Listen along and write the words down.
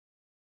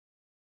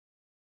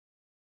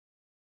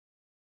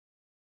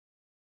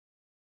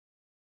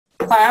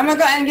right, I'm going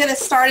to go ahead and get us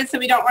started so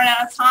we don't run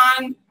out of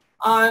time.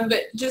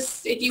 But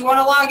just if you want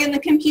to log in the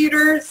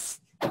computers,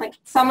 like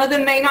some of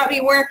them may not be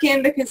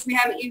working because we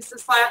haven't used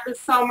this lab this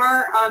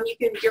summer.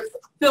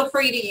 Feel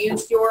free to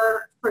use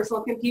your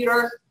personal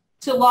computer.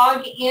 To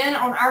log in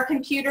on our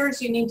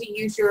computers, you need to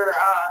use your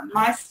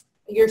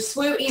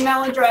SWU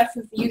email address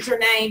as the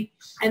username,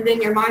 and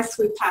then your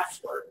MySWU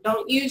password.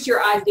 Don't use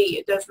your ID.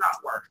 It does not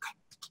work.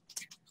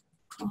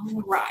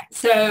 All right.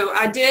 So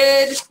I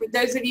did, for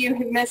those of you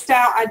who missed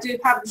out, I do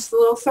have this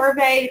little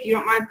survey if you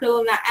don't mind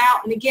filling that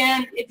out. And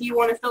again, if you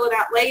want to fill it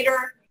out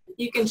later,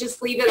 you can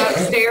just leave it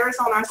upstairs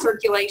on our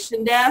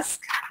circulation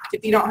desk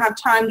if you don't have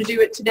time to do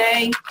it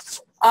today.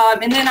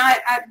 And then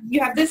you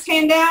have this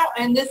handout,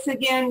 and this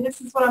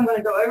is what I'm going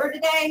to go over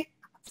today.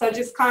 So I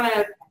just kind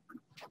of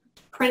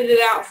printed it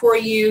out for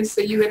you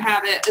so you would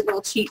have it, a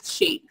little cheat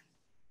sheet.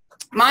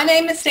 My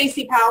name is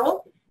Stacie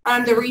Powell.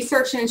 I'm the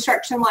Research and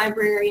Instruction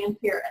Librarian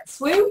here at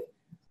SWU.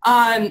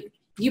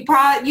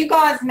 You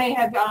guys may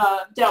have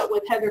dealt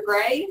with Heather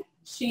Gray.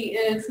 She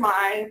is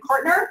my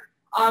partner,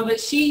 but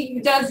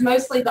she does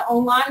mostly the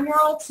online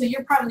world, so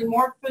you're probably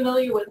more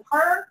familiar with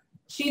her.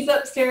 She's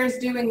upstairs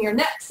doing your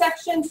next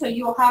section, so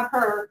you'll have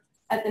her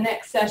at the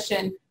next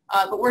session.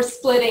 But we're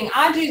splitting.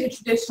 I do the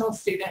traditional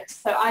students,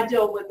 so I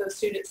deal with those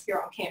students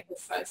here on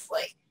campus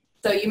mostly.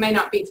 So you may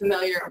not be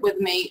familiar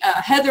with me.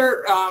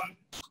 Heather,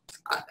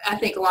 I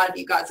think a lot of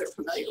you guys are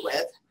familiar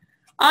with.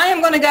 I am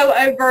going to go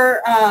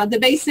over the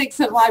basics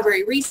of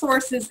library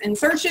resources and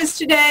searches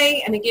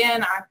today. And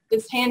again,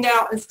 this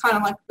handout is kind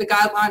of like the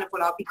guideline of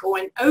what I'll be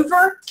going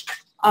over.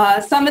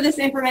 Some of this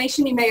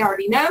information you may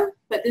already know,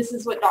 but this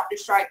is what Dr.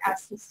 Strike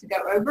asked us to go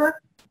over.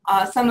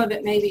 Some of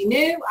it may be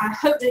new. I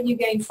hope that you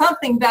gained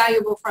something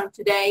valuable from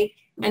today.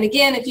 And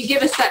again, if you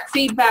give us that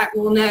feedback,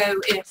 we'll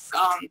know if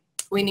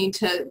we need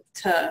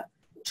to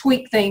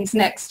tweak things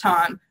next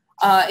time.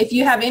 If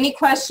you have any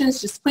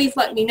questions, just please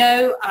let me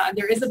know.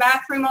 There is a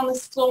bathroom on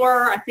this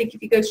floor. I think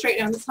if you go straight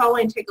down this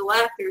hallway and take a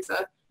left, there's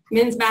a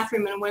men's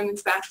bathroom and a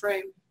women's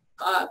bathroom.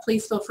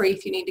 Please feel free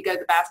if you need to go to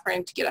the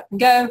bathroom to get up and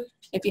go.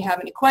 If you have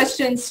any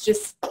questions,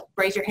 just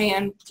raise your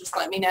hand. Just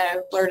let me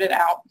know. Blurt it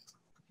out.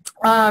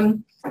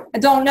 I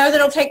don't know that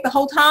it'll take the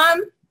whole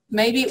time.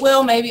 Maybe it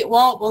will, maybe it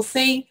won't. We'll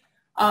see.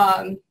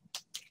 So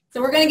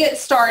we're going to get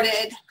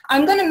started.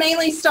 I'm going to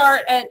mainly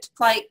start at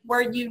like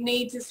where you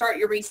need to start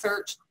your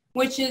research,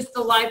 which is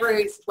the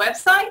library's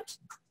website.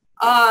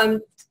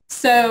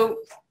 So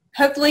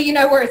hopefully you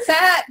know where it's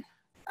at.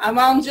 I'm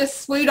on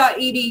just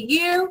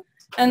swu.edu,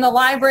 and the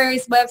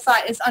library's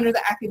website is under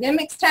the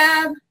academics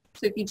tab.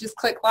 So if you just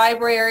click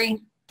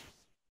library,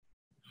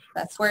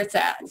 that's where it's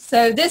at.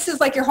 So this is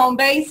like your home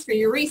base for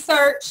your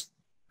research.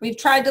 We've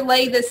tried to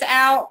lay this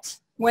out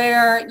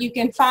where you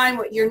can find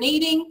what you're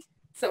needing.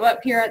 So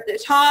up here at the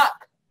top,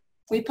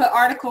 we put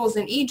articles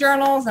and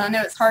e-journals. I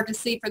know it's hard to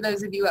see for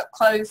those of you up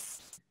close.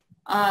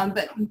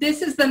 But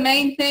this is the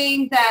main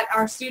thing that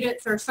our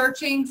students are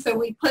searching. So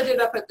we put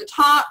it up at the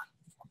top.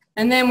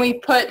 And then we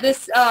put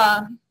this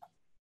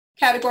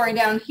category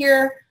down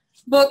here,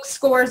 books,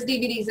 scores,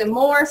 DVDs, and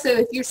more. So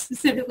if you're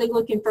specifically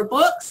looking for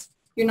books,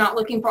 you're not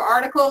looking for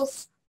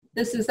articles,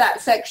 this is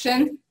that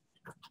section.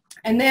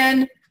 And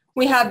then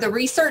we have the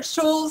research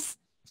tools.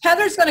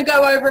 Heather's going to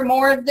go over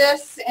more of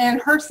this in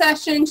her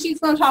session.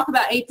 She's going to talk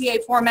about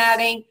APA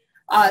formatting,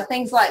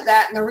 things like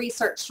that, and the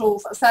research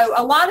tools. So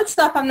a lot of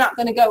stuff I'm not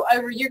going to go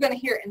over. You're going to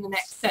hear it in the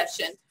next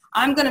session.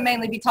 I'm going to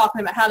mainly be talking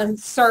about how to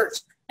search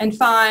and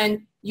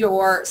find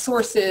your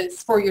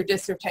sources for your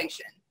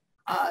dissertation.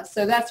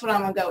 So that's what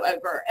I'm going to go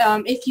over.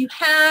 If you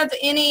have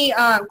any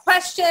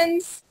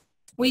questions,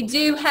 we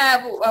do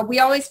have, we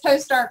always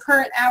post our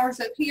current hours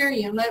up here.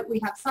 You'll note we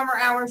have summer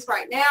hours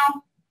right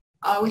now.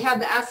 We have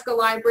the Ask a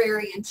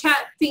Librarian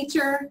chat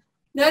feature.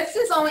 This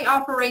is only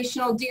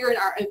operational during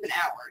our open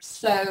hours.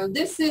 So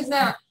this is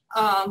not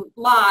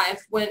live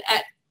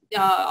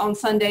on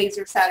Sundays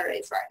or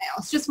Saturdays right now.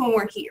 It's just when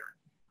we're here.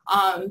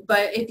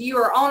 But if you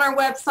are on our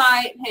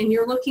website and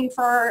you're looking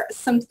for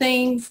some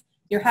things,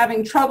 you're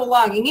having trouble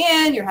logging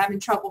in, you're having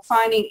trouble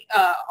finding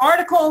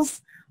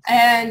articles,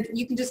 and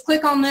you can just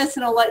click on this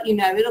and it'll let you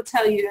know. It'll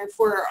tell you if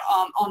we're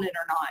on it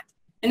or not.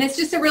 And it's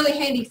just a really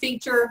handy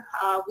feature.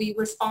 We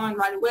respond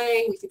right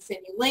away. We can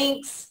send you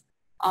links,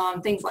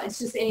 things like, it's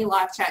just any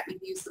live chat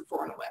you've used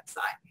before on the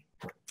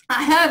website.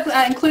 I have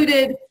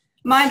included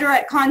my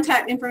direct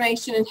contact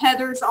information and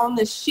Heather's on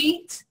this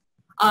sheet.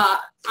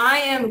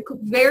 I'm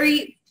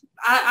very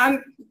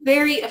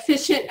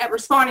efficient at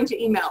responding to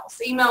emails.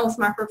 Email is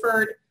my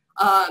preferred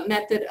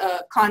method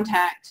of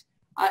contact.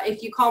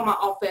 If you call my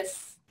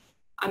office,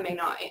 I may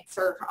not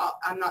answer.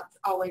 I'm not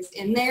always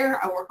in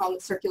there. I work on the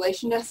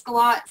circulation desk a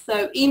lot.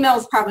 So email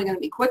is probably going to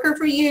be quicker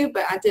for you,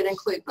 but I did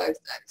include both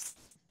those.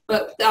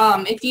 But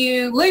if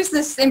you lose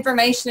this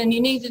information and you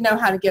need to know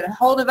how to get a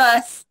hold of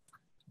us,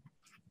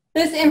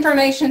 this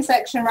information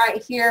section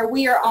right here,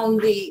 we are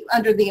on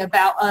under the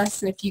About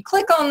Us. And if you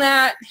click on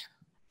that,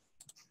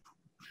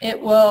 it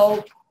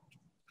will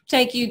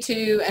take you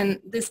to, and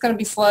this is going to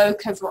be slow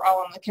because we're all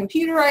on the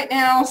computer right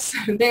now,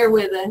 so bear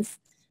with us.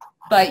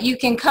 But you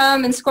can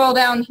come and scroll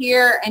down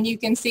here and you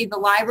can see the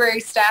library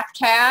staff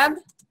tab.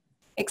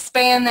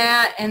 Expand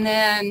that, and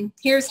then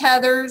here's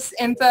Heather's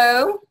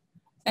info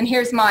and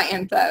here's my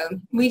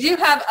info. We do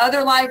have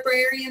other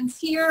librarians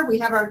here. We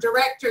have our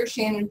director,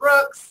 Shannon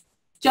Brooks.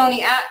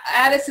 Joni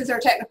Addis is our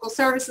technical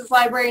services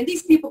librarian.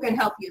 These people can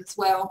help you as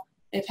well.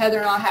 If Heather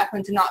and I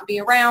happen to not be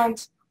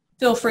around,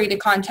 feel free to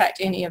contact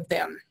any of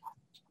them.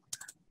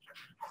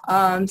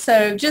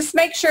 So just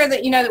make sure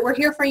that you know that we're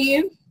here for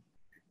you.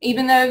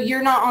 Even though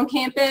you're not on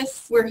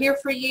campus, we're here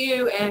for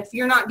you. And if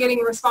you're not getting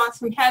a response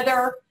from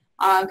Heather,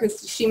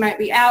 because she might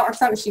be out or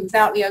something, she was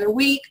out the other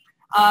week,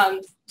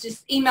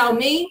 just email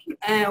me,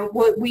 and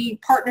we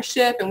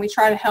partnership and we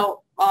try to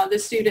help the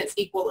students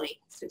equally.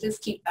 So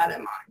just keep that in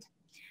mind.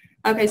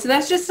 Okay, so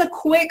that's just a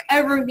quick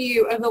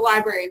overview of the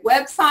library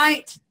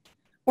website.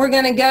 We're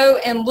going to go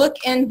and look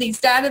in these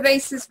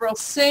databases real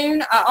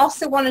soon. I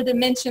also wanted to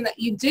mention that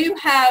you do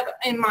have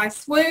in my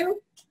SWU,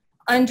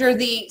 under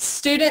the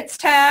Students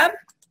tab,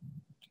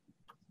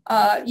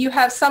 you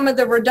have some of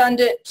the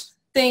redundant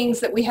things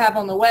that we have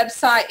on the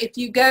website. If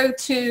you go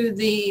to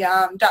the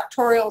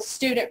Doctoral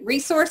Student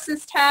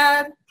Resources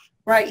tab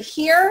right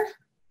here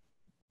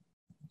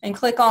and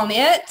click on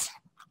it,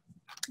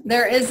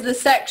 there is the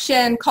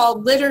section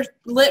called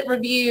Lit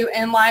Review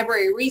and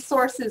Library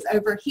Resources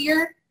over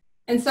here.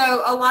 And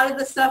so a lot of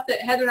the stuff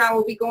that Heather and I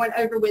will be going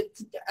over with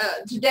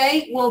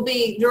today will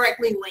be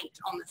directly linked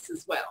on this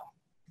as well.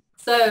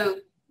 So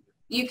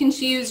you can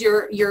choose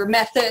your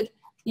method.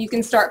 You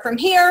can start from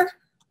here,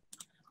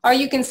 or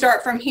you can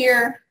start from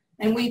here,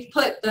 and we've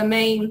put the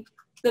main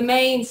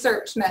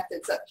search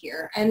methods up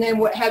here, and then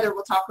what Heather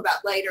will talk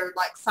about later,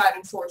 like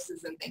citing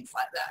sources and things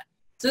like that.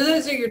 So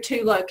those are your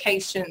two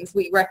locations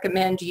we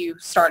recommend you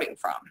starting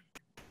from.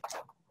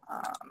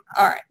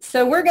 All right,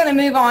 so we're going to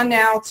move on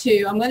now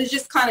to, I'm going to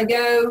just kind of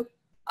go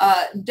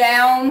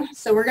down.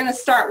 So we're going to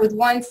start with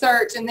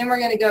OneSearch, and then we're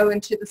going to go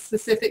into the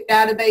specific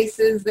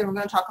databases. Then we're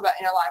going to talk about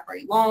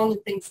interlibrary loan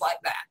and things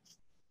like that.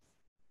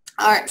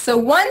 All right,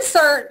 so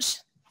OneSearch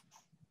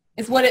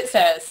is what it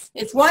says.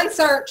 It's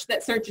OneSearch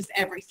that searches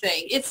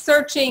everything. It's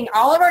searching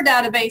all of our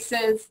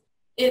databases.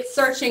 It's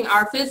searching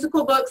our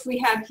physical books we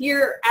have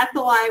here at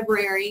the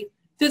library,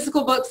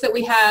 physical books that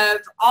we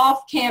have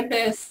off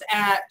campus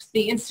at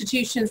the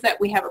institutions that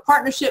we have a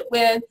partnership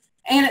with,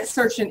 and it's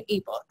searching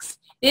ebooks.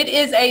 It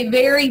is a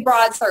very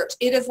broad search.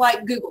 It is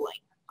like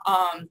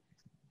Googling.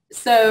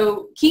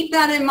 So keep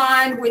that in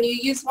mind when you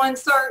use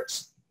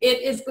OneSearch.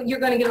 You're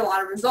going to get a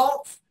lot of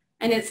results,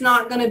 and it's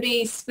not going to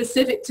be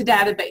specific to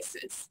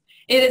databases.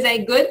 It is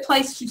a good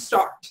place to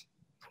start.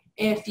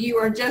 If you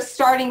are just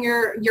starting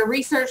your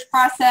research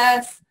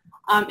process,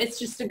 it's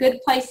just a good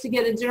place to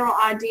get a general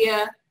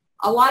idea.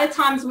 A lot of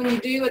times when you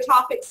do a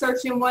topic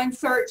search in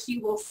OneSearch,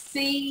 you will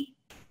see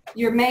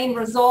your main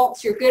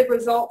results, your good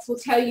results will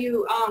tell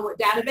you what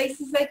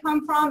databases they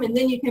come from, and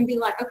then you can be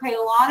like, okay,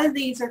 a lot of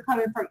these are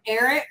coming from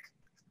ERIC.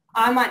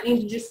 I might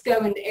need to just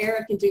go into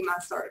ERIC and do my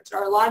search.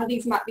 Or a lot of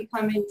these might be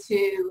coming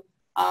to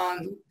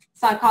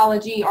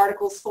psychology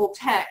articles full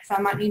text.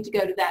 I might need to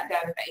go to that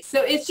database.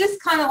 So it's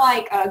just kind of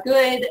like a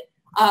good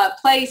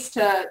place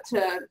to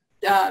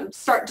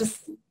start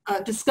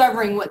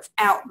discovering what's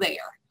out there.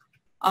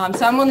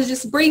 So I'm going to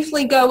just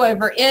briefly go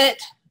over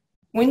it.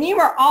 When you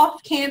are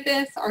off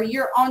campus or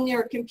you're on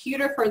your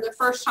computer for the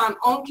first time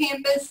on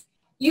campus,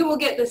 you will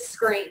get this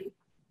screen.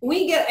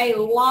 We get a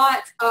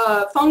lot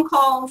of phone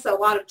calls, a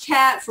lot of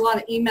chats, a lot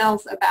of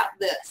emails about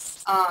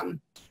this.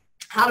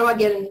 How do I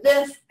get into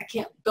this?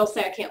 They'll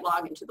say I can't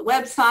log into the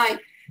website.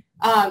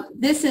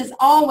 This is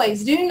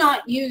always, do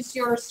not use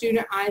your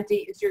student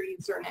ID as your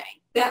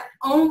username. That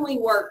only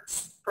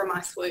works for my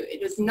SWU.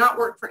 It does not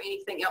work for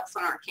anything else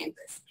on our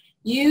campus.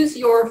 Use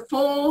your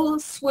full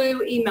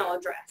SWU email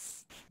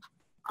address.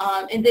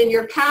 And then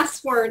your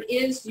password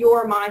is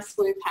your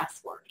MySWU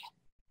password.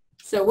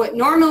 So what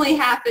normally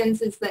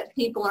happens is that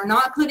people are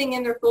not putting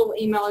in their full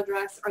email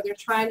address, or they're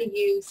trying to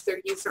use their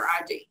user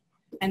ID,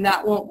 and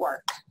that won't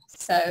work.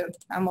 So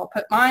I'm going to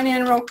put mine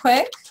in real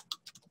quick.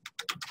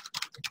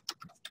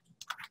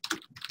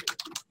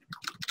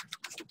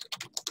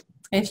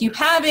 If you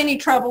have any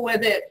trouble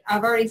with it,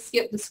 I've already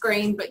skipped the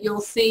screen, but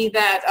you'll see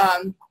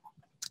that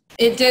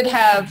it did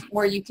have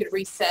where you could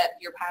reset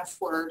your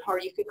password, or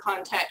you could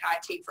contact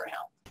IT for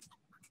help.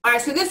 All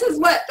right, so this is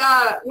what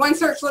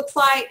OneSearch looks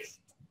like.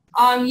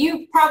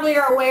 You probably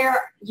are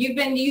aware you've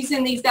been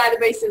using these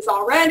databases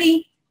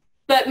already,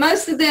 but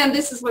most of them,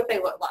 this is what they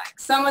look like.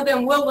 Some of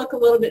them will look a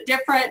little bit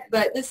different,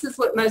 but this is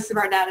what most of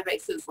our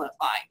databases look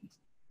like.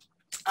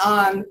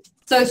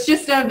 So it's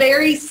just a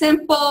very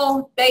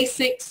simple,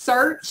 basic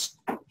search.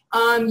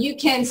 You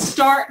can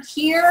start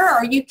here,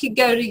 or you could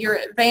go to your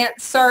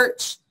advanced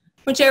search,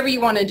 whichever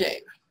you want to do.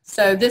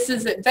 So this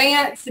is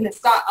advanced, and it's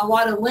got a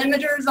lot of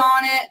limiters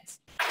on it.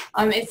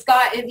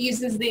 It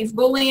uses these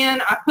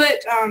Boolean. I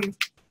put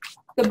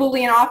the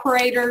Boolean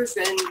operators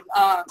and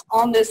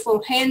on this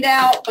little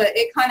handout, but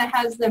it kind of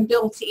has them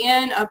built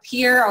in up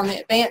here on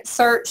the advanced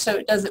search, so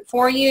it does it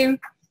for you.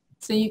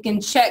 So you can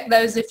check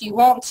those if you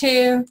want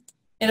to.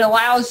 It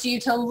allows you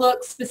to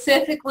look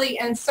specifically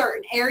in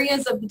certain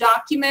areas of the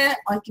document,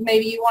 like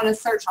maybe you want to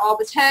search all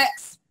the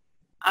text.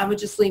 I would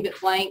just leave it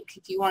blank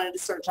if you wanted to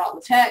search all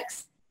the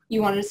text.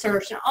 You wanted to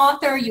search an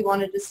author, you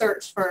wanted to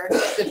search for a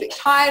specific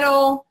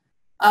title,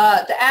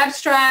 the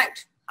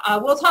abstract.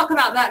 We'll talk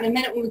about that in a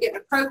minute when we get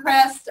into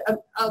ProQuest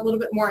a little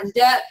bit more in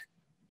depth.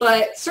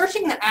 But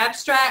searching the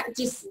abstract,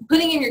 just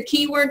putting in your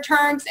keyword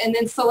terms and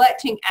then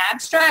selecting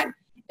abstract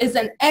is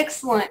an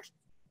excellent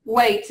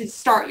way to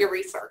start your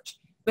research.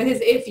 Because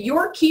if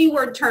your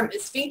keyword term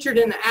is featured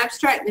in the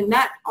abstract, then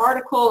that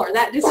article or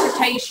that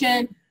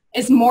dissertation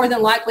is more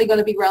than likely going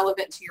to be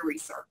relevant to your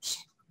research.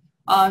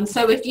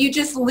 So if you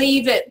just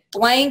leave it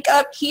blank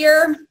up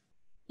here,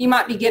 you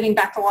might be getting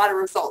back a lot of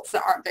results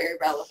that aren't very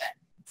relevant.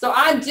 So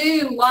I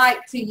do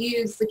like to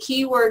use the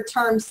keyword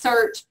term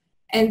search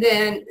and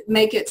then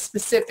make it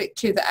specific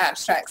to the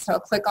abstract. So I'll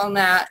click on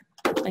that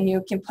and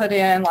you can put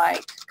in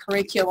like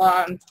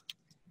curriculum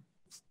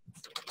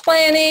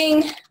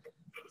planning.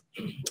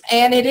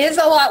 And it is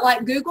a lot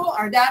like Google.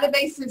 Our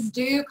databases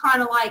do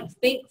kind of like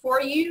think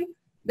for you.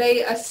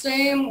 They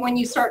assume when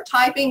you start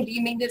typing, do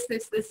you mean this,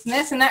 this, this, and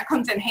this? And that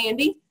comes in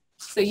handy.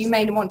 So you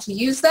may want to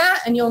use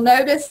that. And you'll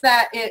notice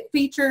that it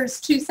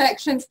features two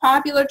sections,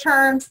 popular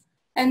terms,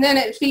 and then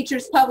it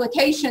features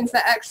publications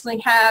that actually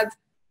have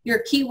your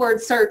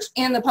keyword search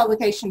in the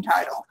publication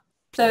title.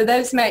 So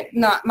those might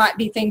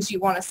be things you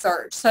want to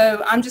search.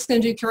 So I'm just going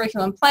to do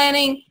curriculum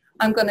planning.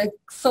 I'm going to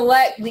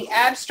select the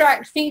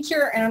abstract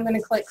feature and I'm going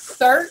to click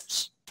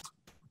search.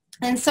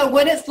 And so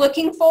what it's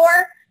looking for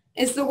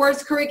is the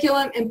words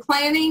curriculum and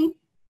planning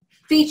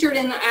featured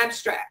in the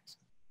abstract.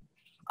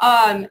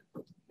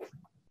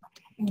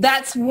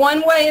 That's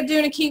one way of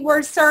doing a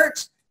keyword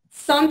search.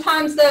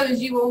 Sometimes though,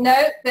 as you will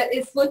note, that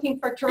it's looking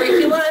for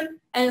curriculum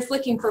and it's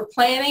looking for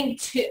planning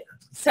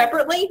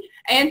separately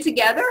and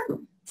together.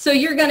 So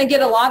you're going to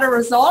get a lot of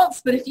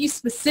results, but if you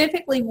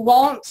specifically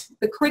want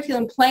the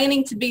curriculum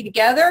planning to be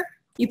together,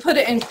 you put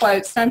it in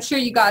quotes. I'm sure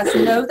you guys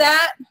know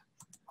that,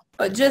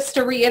 but just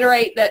to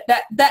reiterate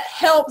that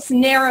helps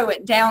narrow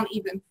it down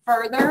even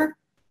further.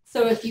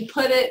 So if you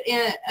put it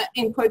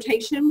in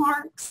quotation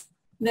marks,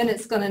 then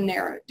it's going to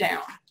narrow it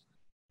down.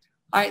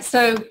 All right,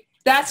 so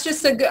that's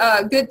just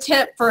a good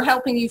tip for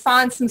helping you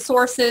find some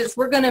sources.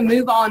 We're going to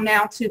move on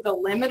now to the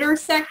limiter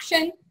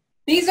section.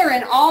 These are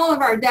in all of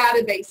our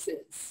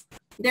databases.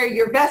 They're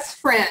your best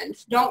friend.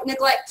 Don't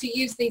neglect to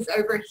use these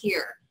over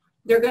here.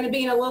 They're going to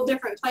be in a little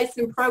different place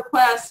in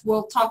ProQuest.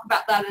 We'll talk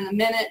about that in a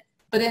minute.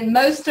 But in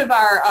most of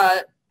our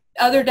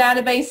other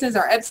databases,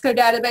 our EBSCO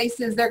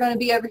databases, they're going to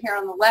be over here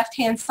on the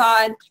left-hand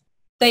side.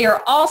 They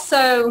are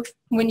also,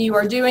 when you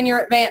are doing your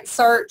advanced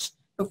search,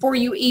 before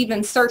you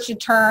even search a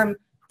term,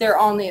 they're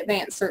on the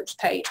advanced search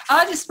page.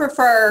 I just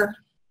prefer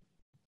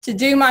to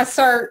do my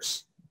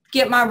search,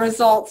 get my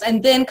results,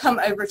 and then come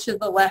over to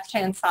the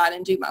left-hand side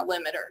and do my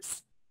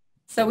limiters.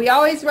 So we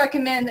always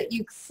recommend that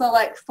you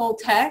select full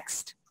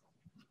text.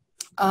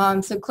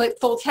 So click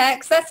full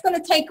text. That's going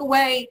to take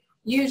away,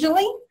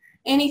 usually,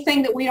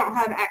 anything that we don't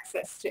have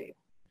access to.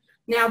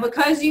 Now,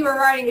 because you are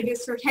writing a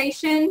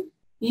dissertation,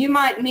 you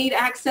might need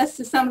access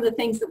to some of the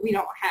things that we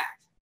don't have.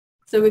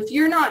 So if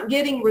you're not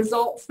getting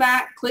results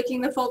back,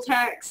 clicking the full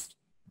text,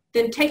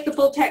 then take the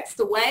full text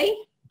away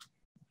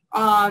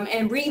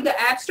and read the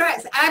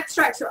abstracts.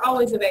 Abstracts are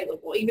always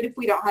available, even if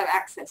we don't have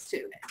access to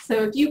it.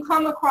 So if you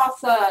come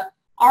across an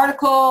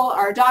article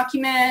or a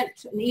document,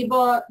 an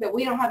ebook that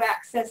we don't have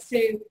access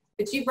to,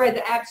 but you've read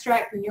the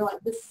abstract and you're like,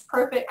 this is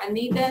perfect, I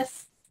need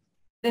this,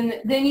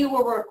 then you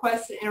will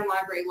request an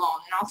interlibrary loan,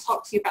 and I'll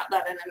talk to you about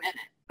that in a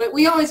minute. But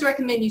we always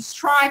recommend you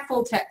try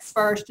full text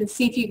first and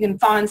see if you can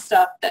find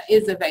stuff that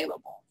is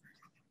available.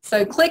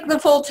 So click the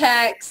full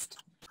text,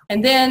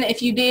 and then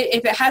if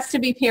it has to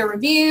be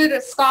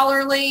peer-reviewed,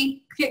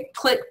 scholarly,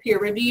 click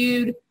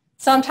peer-reviewed.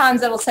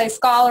 Sometimes it'll say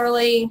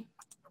scholarly,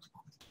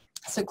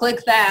 so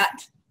click that.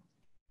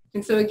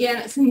 And so again,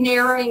 it's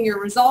narrowing your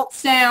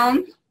results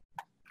down.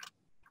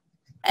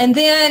 And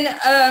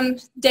then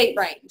date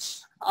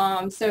range.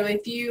 So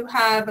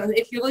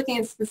if you're looking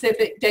at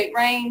specific date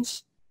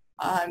range,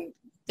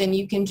 then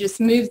you can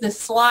just move the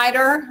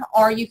slider,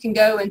 or you can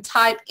go and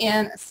type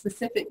in a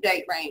specific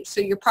date range.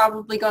 So you're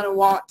probably going to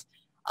want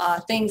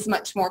things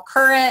much more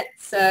current.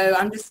 So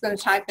I'm just going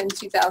to type in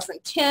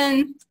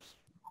 2010.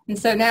 And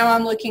so now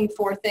I'm looking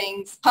for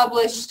things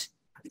published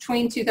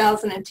between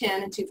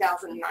 2010 and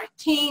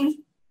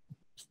 2019.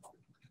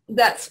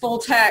 That's full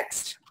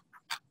text,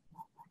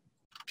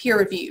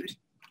 peer-reviewed.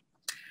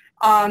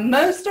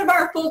 Most of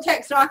our full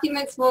text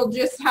documents will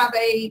just have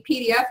a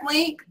PDF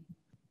link,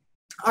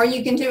 or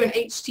you can do an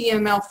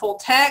HTML full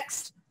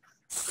text.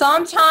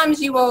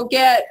 Sometimes you will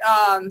get,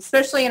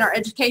 especially in our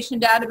education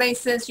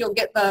databases, you'll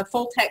get the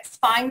full text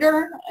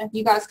finder, if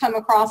you guys come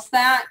across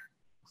that.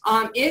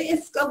 It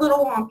is a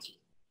little wonky.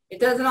 It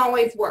doesn't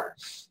always work.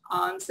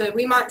 So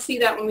we might see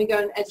that when we go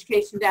in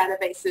education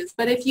databases.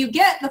 But if you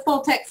get the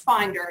full text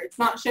finder, it's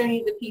not showing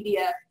you the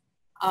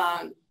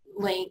PDF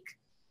link,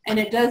 and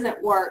it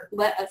doesn't work,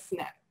 let us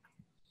know.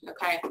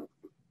 Okay?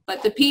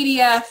 But the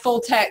PDF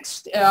full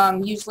text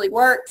usually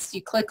works.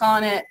 You click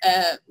on it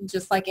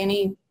just like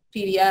any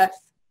PDF,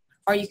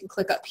 or you can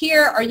click up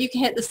here, or you can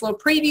hit this little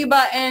preview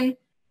button,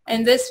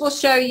 and this will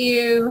show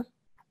you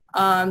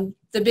the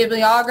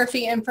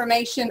bibliography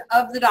information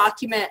of the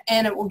document,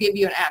 and it will give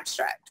you an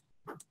abstract.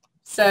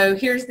 So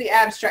here's the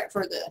abstract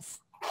for this.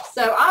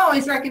 So I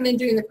always recommend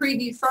doing the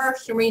preview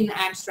first and reading the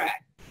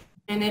abstract.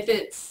 And if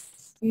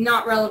it's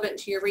not relevant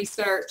to your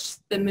research,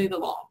 then move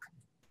along.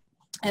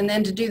 And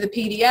then to do the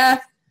PDF,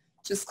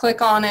 just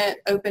click on it,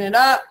 open it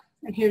up,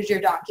 and here's your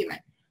document.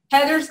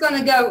 Heather's going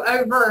to go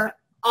over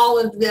all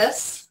of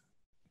this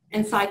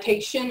and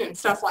citation and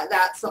stuff like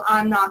that, so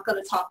I'm not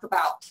going to talk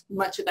about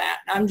much of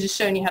that. I'm just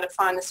showing you how to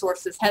find the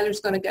sources. Heather's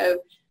going to go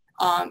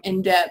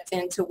in depth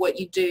into what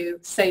you do,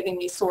 saving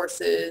these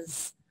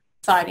sources,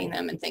 citing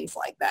them, and things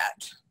like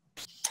that.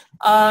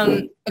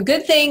 A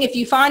good thing, if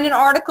you find an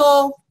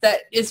article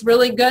that is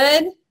really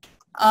good,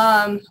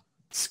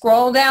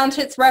 scroll down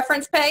to its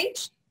reference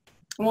page,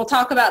 and we'll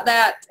talk about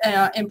that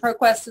in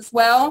ProQuest as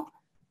well.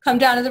 Come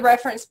down to the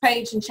reference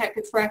page and check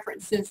its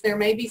references. There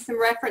may be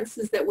some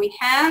references that we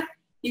have.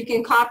 You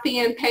can copy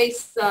and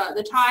paste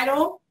the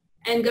title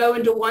and go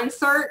into one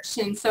search,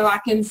 and so I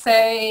can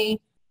say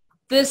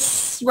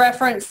this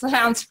reference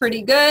sounds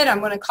pretty good. I'm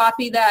going to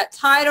copy that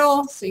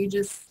title, so you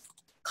just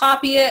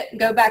copy it,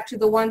 go back to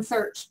the one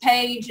search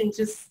page, and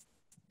just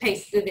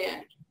paste it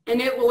in,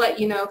 and it will let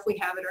you know if we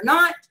have it or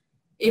not.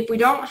 If we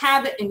don't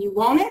have it and you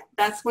want it,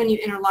 that's when you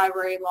enter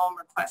library law and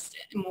request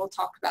it, and we'll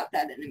talk about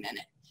that in a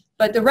minute.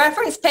 But the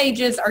reference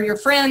pages are your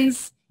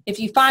friends. If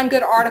you find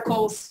good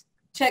articles,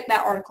 check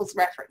that article's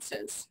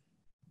references.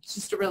 It's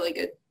just a really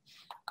good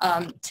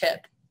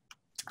tip.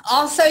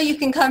 Also, you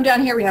can come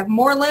down here. We have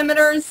more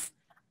limiters.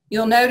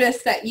 You'll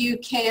notice that you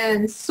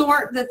can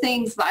sort the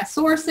things by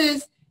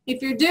sources.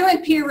 If you're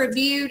doing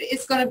peer-reviewed,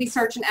 it's going to be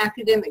searching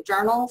academic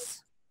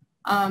journals.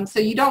 So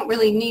you don't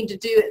really need to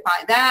do it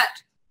by that.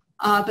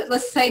 But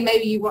let's say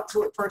maybe you want to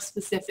look for a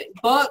specific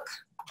book.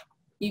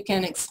 You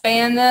can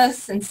expand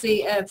this and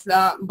see if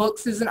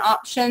books is an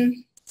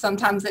option.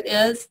 Sometimes it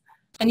is.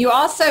 And you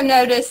also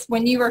notice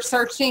when you are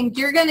searching,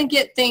 you're going to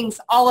get things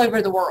all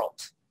over the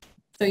world.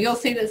 So you'll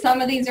see that some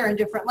of these are in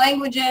different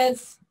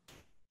languages.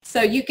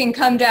 So you can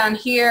come down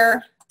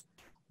here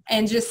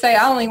and just say,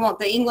 I only want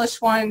the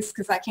English ones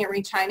because I can't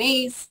read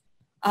Chinese.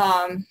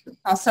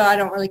 Also, I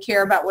don't really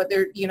care about what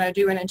they're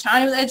doing in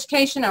China with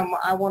education.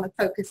 I want to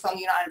focus on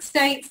the United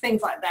States,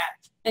 things like that.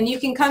 And you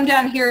can come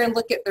down here and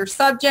look at their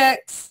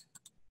subjects.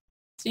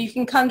 So you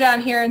can come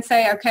down here and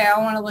say, okay, I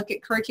want to look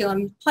at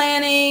curriculum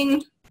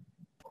planning,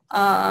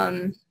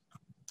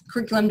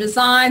 curriculum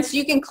design. So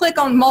you can click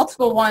on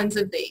multiple ones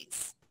of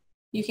these.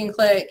 You can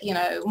click,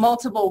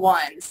 multiple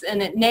ones,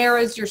 and it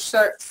narrows your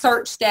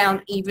search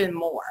down even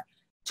more.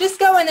 Just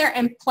go in there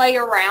and play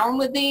around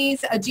with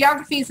these.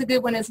 Geography is a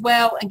good one as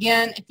well.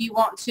 Again, if you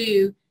want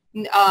to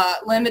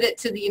limit it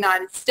to the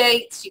United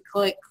States, you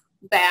click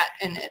that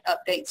and it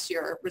updates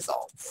your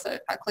results. So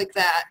if I click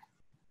that,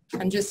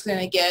 I'm just going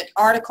to get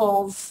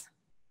articles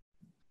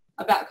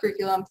about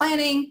curriculum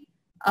planning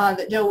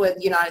that deal with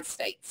the United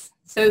States.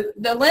 So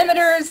the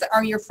limiters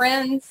are your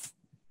friends.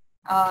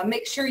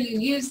 Make sure you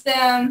use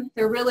them.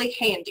 They're really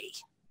handy.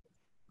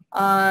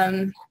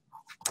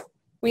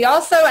 We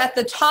also, at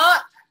the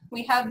top,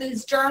 we have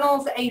these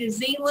journals A to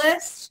Z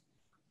list.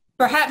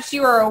 Perhaps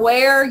you are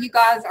aware, you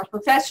guys are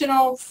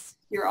professionals.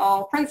 You're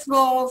all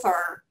principals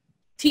or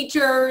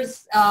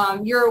teachers.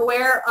 You're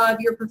aware of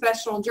your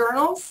professional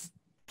journals.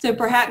 So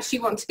perhaps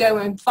you want to go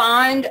and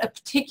find a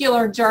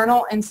particular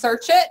journal and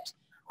search it.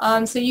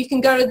 So you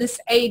can go to this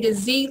A to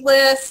Z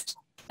list,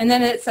 and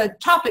then it's a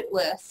topic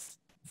list.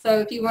 So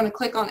if you want to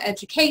click on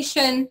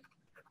education,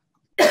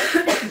 you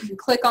can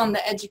click on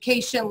the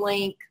education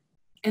link,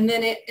 and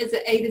then it is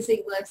an A to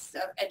Z list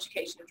of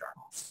education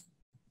journals.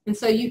 And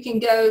so you can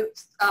go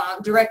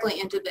directly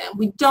into them.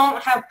 We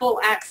don't have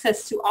full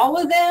access to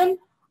all of them,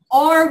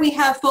 or we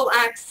have full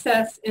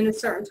access in a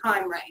certain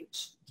time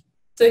range.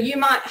 So you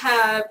might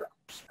have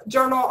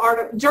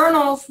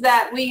journals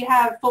that we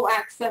have full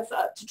access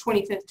up to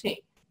 2015,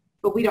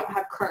 but we don't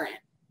have current.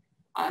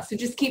 So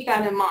just keep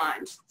that in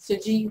mind. So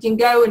you can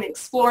go and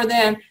explore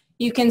them.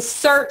 You can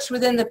search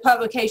within the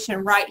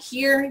publication right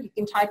here. You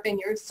can type in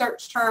your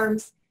search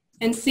terms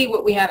and see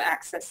what we have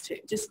access to.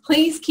 Just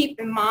please keep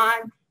in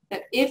mind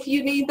that if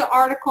you need the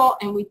article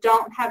and we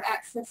don't have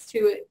access to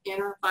it,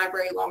 enter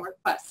library loan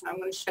request, and I'm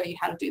going to show you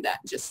how to do that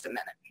in just a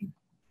minute.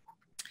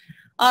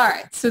 All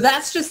right, so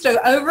that's just an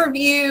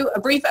overview,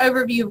 a brief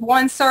overview of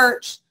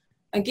OneSearch.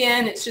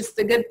 Again, it's just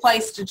a good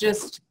place to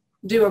just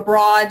do a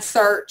broad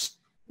search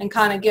and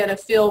kind of get a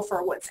feel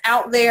for what's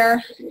out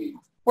there.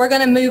 We're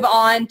going to move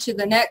on to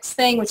the next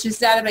thing, which is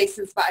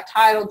databases by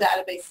title,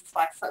 databases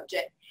by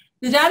subject.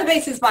 The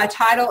databases by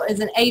title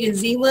is an A to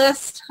Z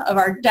list of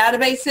our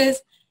databases,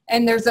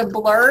 and there's a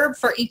blurb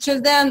for each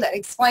of them that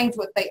explains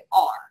what they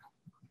are.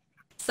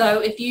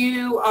 So if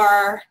you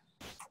are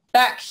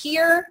back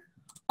here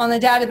on the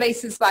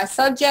databases by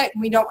subject,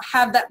 we don't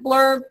have that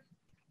blurb.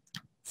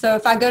 So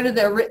if I go to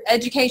the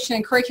education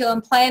and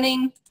curriculum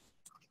planning,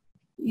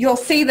 you'll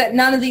see that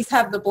none of these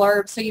have the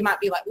blurb, so you might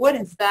be like, what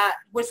is that?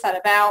 What's that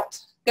about?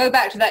 Go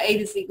back to that A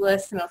to Z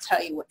list and it'll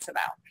tell you what's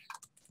about.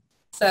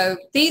 So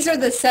these are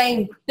the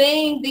same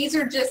thing. These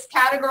are just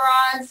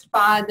categorized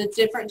by the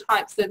different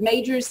types of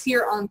majors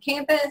here on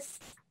campus,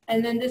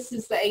 and then this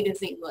is the A to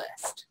Z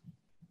list.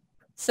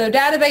 So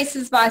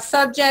databases by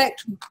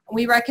subject,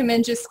 we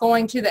recommend just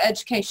going to the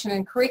education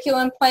and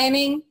curriculum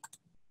planning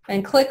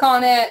and click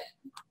on it.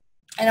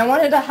 And I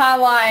wanted to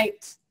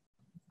highlight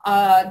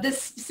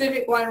this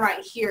specific one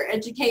right here,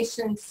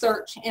 education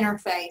search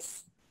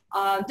interface.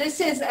 This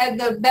is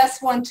the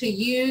best one to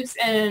use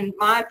in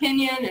my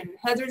opinion and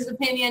Heather's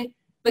opinion,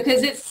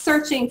 because it's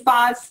searching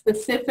 5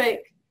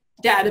 specific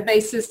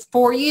databases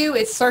for you.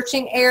 It's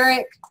searching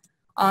ERIC,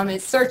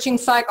 it's searching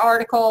psych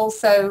articles.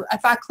 So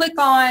if I click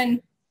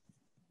on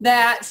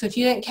that, so if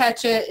you didn't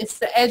catch it, it's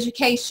the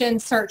education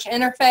search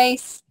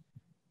interface.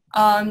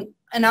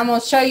 And I'm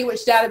going to show you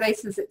which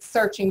databases it's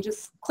searching.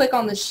 Just click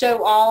on the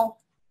show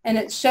all, and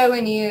it's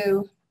showing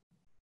you,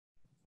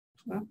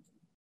 well,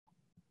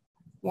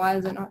 why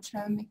is it not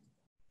showing me?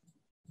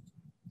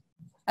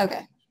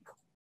 Okay,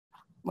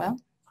 well,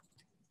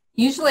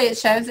 usually it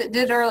shows, it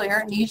did earlier,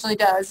 and usually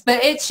does,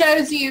 but it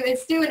shows you,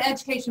 it's doing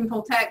education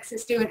full text,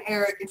 it's doing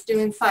ERIC, it's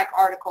doing psych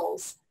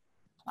articles.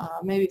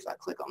 Maybe if I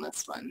click on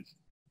this one.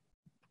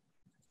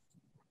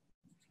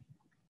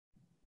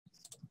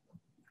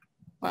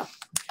 Well,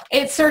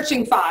 it's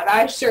searching 5,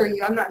 I assure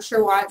you. I'm not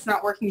sure why it's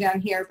not working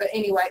down here, but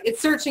anyway,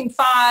 it's searching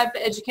 5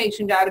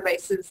 education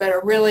databases that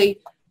are really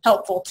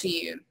helpful to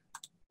you.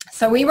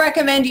 So we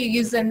recommend you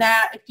using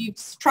that. If you've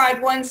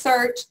tried one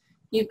search,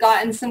 you've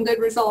gotten some good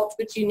results,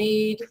 but you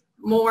need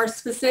more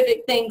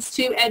specific things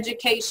to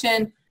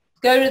education,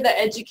 go to the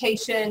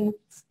education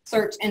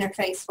search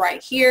interface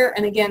right here.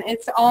 And again,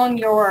 it's on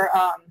your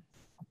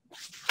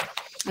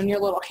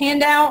little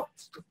handout.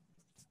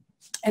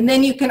 And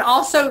then you can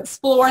also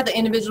explore the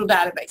individual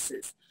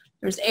databases.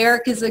 There's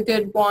ERIC is a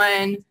good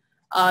one.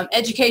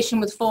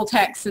 Education with full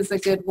text is a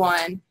good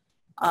one.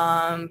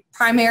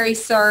 Primary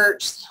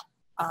search,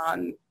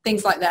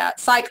 things like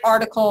that. Psych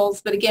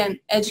articles, but again,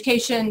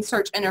 education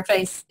search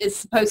interface is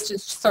supposed to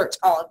search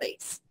all of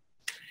these.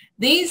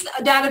 These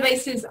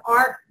databases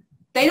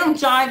they don't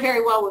jive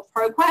very well with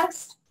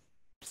ProQuest.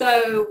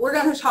 So we're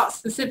going to talk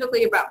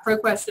specifically about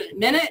ProQuest in a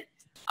minute.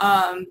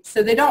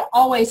 So they don't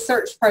always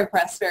search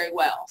ProQuest very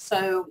well.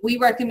 So we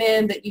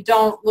recommend that you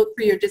don't look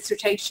for your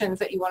dissertations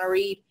that you want to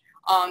read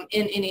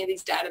in any of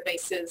these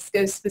databases.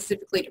 Go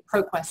specifically to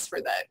ProQuest for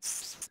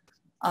those.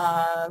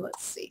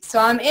 Let's see. So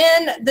I'm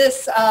in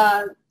this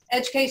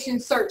education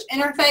search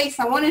interface.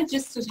 I wanted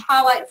just to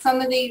highlight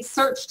some of these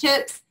search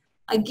tips.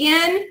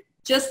 Again,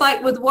 just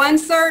like with one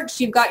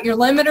search, you've got your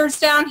limiters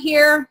down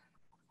here.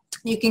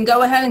 You can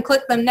go ahead and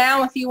click them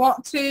now if you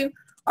want to,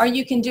 or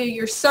you can do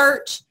your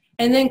search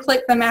and then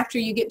click them after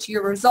you get to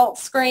your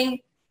results screen.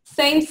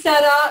 Same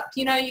setup,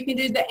 you know, you can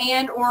do the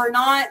and or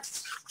not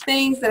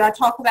things that I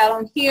talk about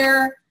on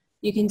here.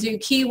 You can do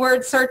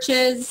keyword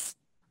searches,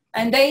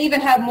 and they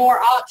even have more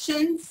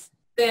options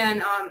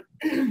than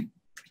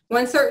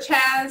one search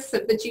has,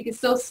 but you can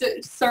still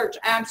search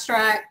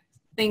abstract,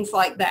 things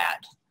like that.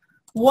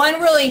 One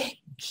really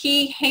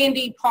key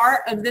handy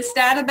part of this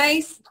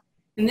database,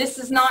 and this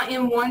is not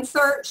in one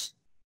search,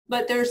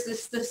 but there's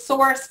this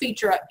thesaurus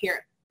feature up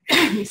here.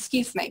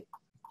 Excuse me.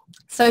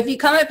 So if you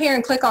come up here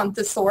and click on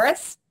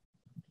thesaurus,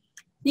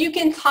 you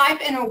can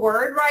type in a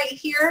word right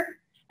here,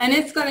 and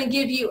it's going to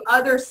give you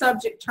other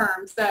subject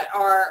terms that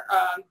are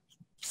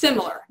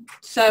similar.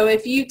 So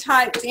if you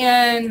typed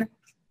in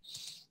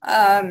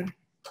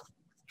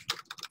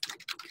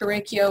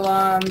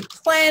curriculum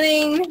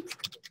planning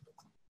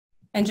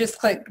and just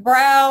click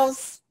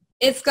browse,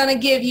 it's going to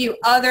give you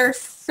other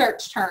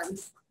search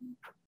terms.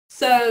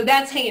 So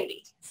that's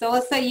handy. So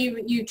let's say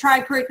you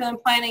tried curriculum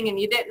planning and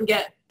you didn't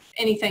get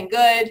anything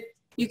good.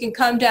 You can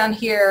come down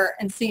here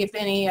and see if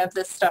any of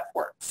this stuff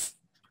works.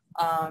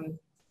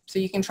 So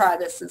you can try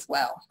this as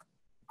well.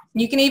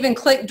 You can even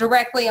click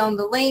directly on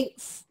the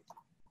links.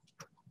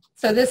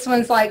 So this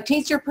one's like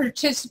teacher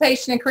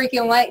participation in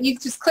curriculum. You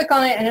just click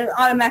on it and it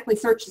automatically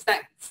searches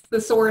that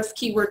thesaurus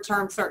keyword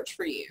term search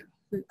for you.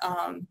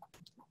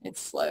 It's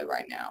slow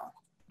right now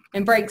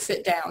and breaks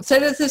it down.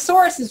 So the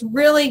thesaurus is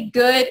really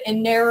good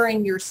in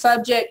narrowing your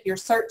subject, your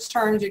search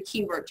terms, your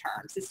keyword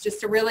terms. It's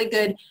just a really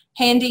good,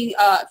 handy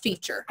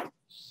feature.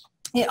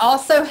 It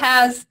also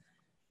has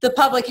the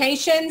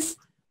publications.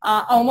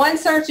 On one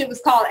search, it was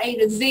called A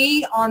to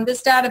Z. On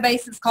this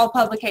database, it's called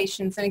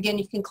publications. And again,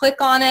 you can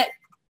click on it,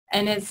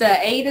 and it's an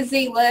A to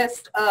Z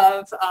list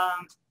of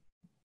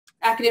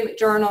academic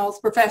journals,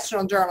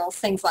 professional journals,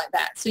 things like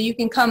that. So you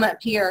can come up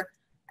here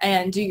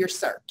and do your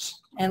search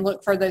and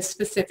look for those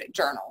specific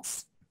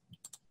journals.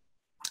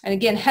 And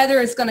again, Heather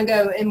is going to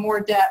go in more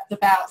depth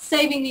about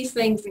saving these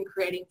things and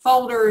creating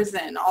folders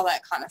and all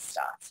that kind of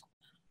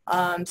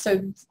stuff.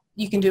 So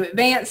you can do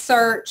advanced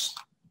search.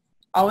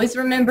 Always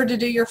remember to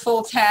do your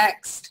full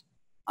text.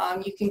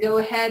 You can go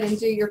ahead and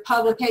do your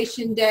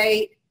publication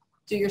date,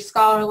 do your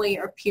scholarly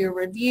or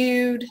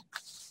peer-reviewed,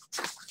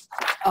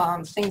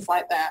 things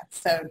like that.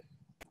 So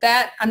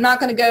that, I'm not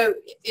going to go,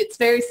 it's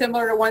very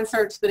similar to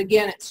OneSearch, but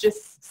again, it's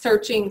just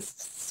searching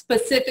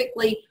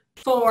specifically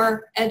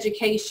for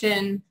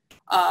education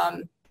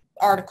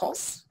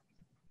articles.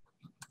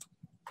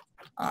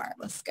 All right,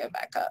 let's go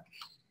back up.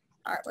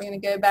 All right, we're going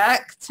to go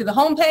back to the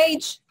home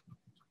page.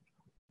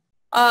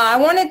 I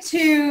wanted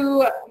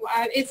to,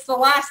 it's the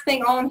last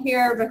thing on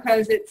here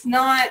because it's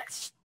not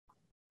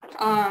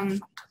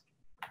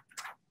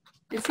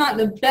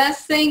the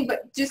best thing,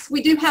 but just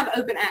we do have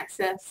open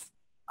access.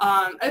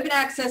 Open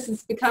access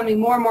is becoming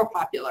more and more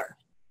popular.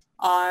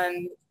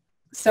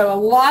 So a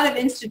lot of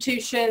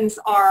institutions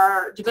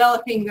are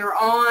developing their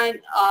own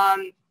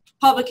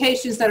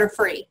publications that are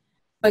free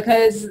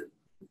because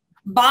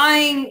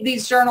buying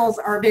these journals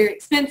are very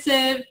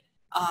expensive,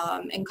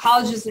 and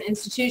colleges and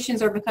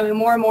institutions are becoming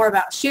more and more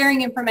about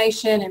sharing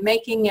information and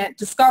making it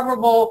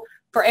discoverable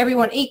for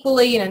everyone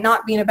equally and it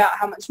not being about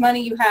how much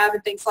money you have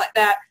and things like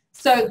that.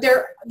 So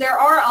there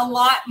are a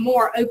lot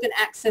more open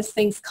access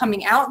things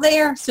coming out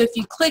there. So if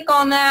you click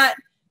on that,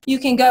 you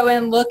can go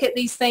and look at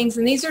these things,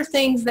 and these are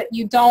things that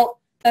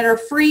that are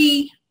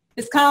free.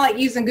 It's kind of like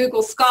using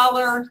Google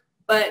Scholar,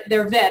 but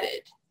they're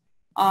vetted.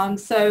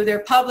 So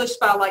they're published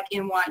by like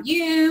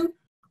NYU,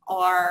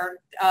 or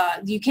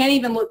you can't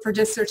even look for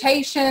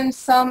dissertations.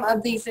 Some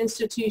of these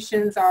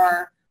institutions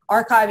are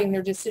archiving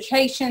their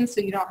dissertations,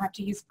 so you don't have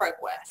to use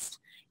ProQuest.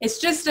 It's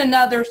just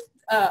another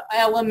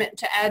element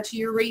to add to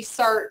your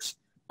research.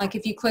 Like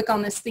if you click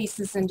on this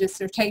thesis and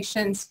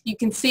dissertations, you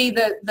can see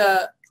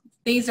that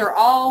these are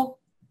all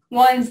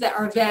ones that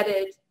are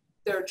vetted.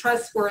 They're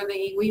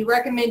trustworthy. We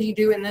recommend you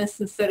doing this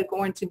instead of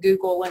going to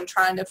Google and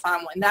trying to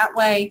find one that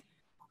way.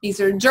 These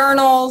are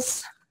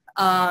journals.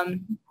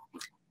 And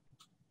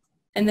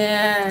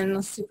then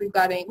let's see if we've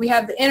got any. We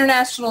have the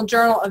International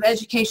Journal of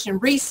Education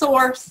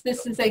Resource.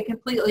 This is a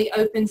completely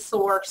open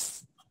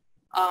source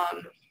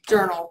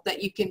journal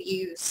that you can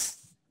use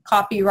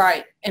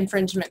copyright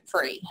infringement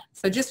free.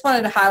 So just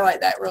wanted to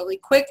highlight that really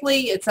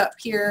quickly. It's up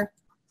here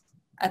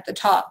at the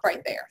top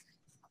right there.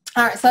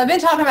 All right, so I've been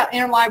talking about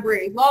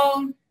interlibrary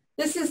loan.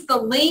 This is the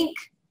link.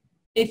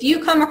 If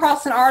you come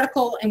across an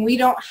article and we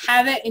don't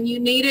have it and you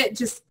need it,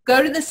 just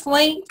go to this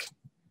link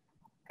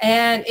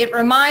and it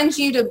reminds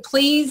you to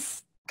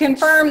please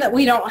confirm that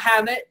we don't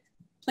have it.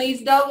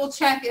 Please double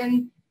check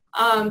in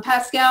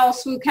Pascal,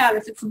 SWOCAT,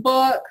 if it's a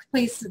book,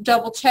 please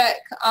double check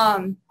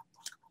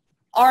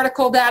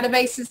article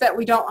databases that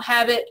we don't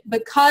have it.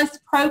 Because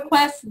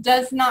ProQuest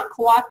does not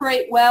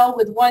cooperate well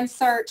with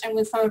OneSearch and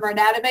with some of our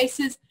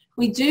databases,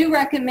 we do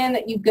recommend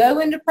that you go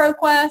into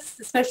ProQuest,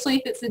 especially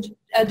if it's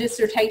a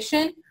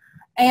dissertation,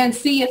 and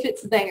see if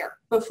it's there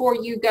before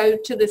you go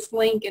to this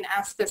link and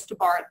ask us to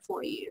borrow it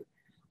for you.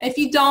 If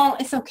you don't,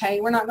 it's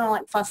okay. We're not going to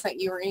like fuss at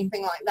you or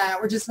anything like that.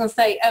 We're just going to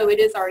say, oh, it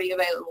is already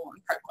available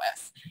on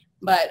ProQuest.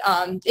 But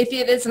if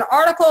it is an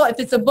article, if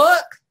it's a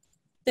book,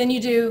 then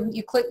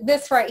you click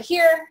this right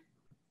here.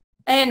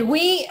 And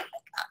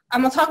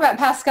I'm going to talk about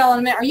Pascal in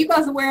a minute. Are you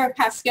guys aware of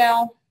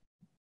Pascal?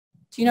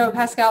 Do you know what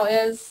Pascal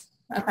is?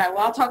 Okay, well,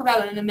 I'll talk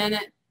about it in a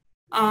minute.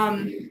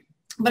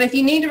 But if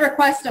you need to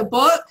request a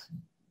book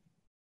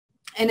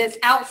and it's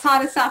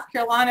outside of South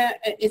Carolina,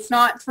 it's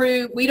not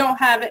through, we don't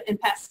have it and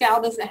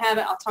Pascal doesn't have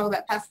it. I'll talk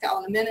about Pascal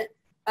in a minute.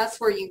 That's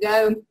where you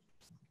go.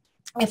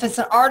 If it's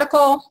an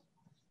article,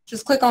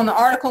 just click on the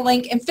article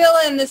link and fill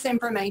in this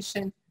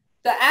information.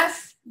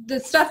 The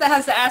stuff that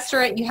has the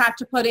asterisk you have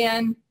to put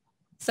in.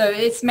 So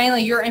it's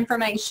mainly your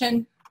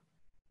information.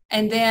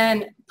 And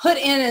then put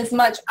in as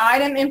much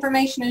item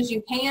information as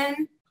you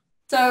can.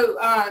 So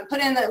put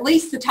in at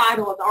least the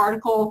title of the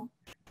article.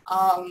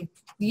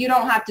 You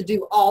don't have to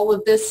do all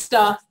of this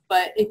stuff,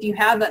 but if you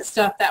have that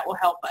stuff, that will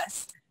help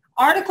us.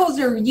 Articles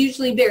are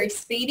usually very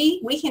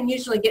speedy. We can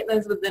usually get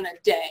those within a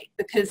day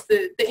because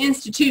the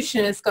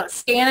institution is going to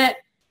scan it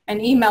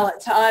and email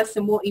it to us,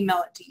 and we'll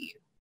email it to you.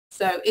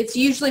 So it's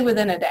usually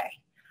within a day.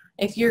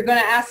 If you're going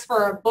to ask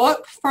for a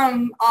book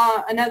from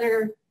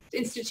another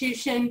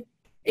institution,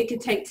 it could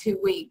take 2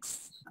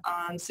 weeks.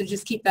 So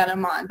just keep that in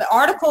mind. The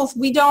articles,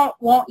 we don't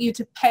want you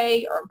to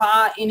pay or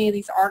buy any of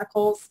these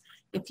articles.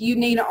 If you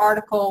need an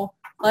article,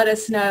 let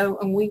us know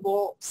and we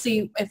will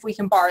see if we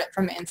can borrow it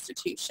from an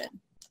institution.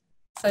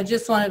 So I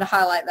just wanted to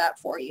highlight that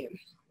for you.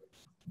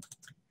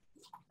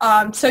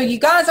 So you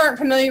guys aren't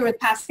familiar with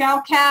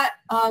PascalCat.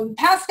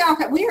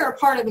 PascalCat, we are a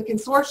part of a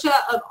consortia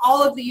of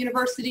all of the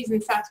universities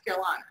in South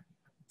Carolina.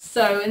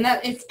 So, and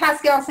that it's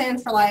Pascal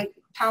stands for like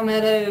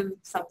Palmetto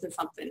something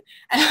something.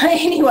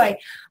 Anyway,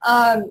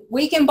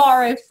 we can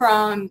borrow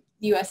from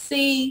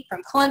USC,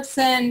 from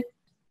Clemson,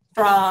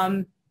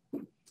 from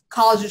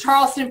College of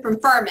Charleston, from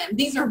Furman.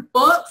 These are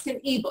books and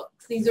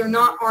ebooks. These are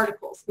not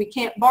articles. We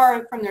can't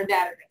borrow from their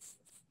databases.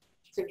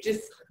 So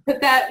just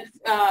put that,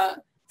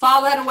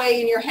 file that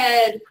away in your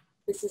head.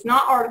 This is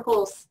not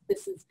articles.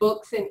 This is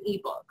books and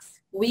ebooks.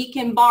 We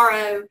can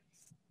borrow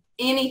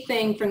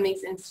anything from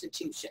these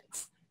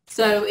institutions.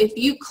 So if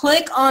you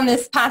click on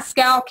this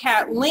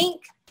PascalCat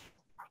link,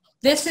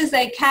 this is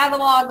a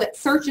catalog that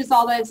searches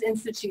all those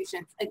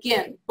institutions.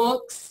 Again,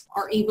 books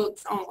or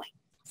ebooks only.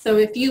 So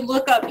if you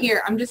look up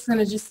here, I'm just going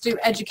to just do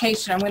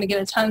education. I'm going to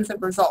get a tons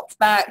of results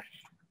back.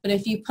 But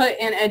if you put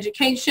in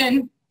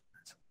education,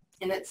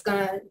 and it's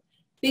going to,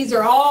 these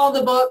are all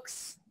the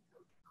books,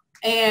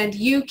 and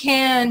you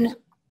can,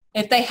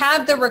 if they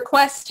have the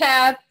request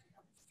tab,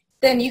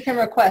 then you can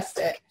request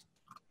it.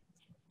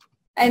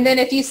 And then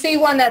if you see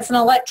one that's an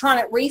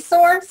electronic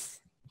resource,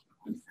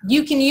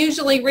 you can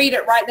usually read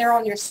it right there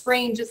on your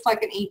screen, just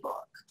like an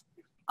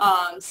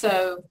ebook.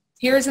 So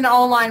here's an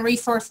online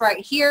resource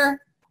right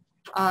here.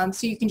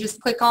 So you can just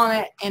click on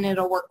it and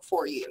it'll work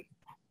for you,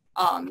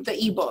 the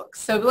ebook.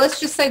 So let's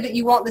just say that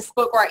you want this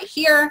book right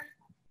here.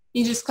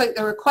 You just click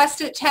the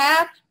Request It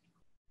tab,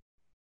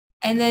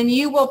 and then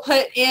you will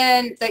put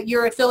in that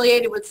you're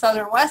affiliated with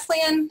Southern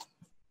Wesleyan.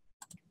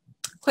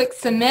 Click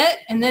Submit,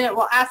 and then it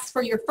will ask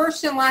for your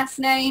first and last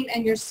name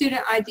and your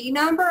student ID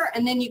number,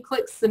 and then you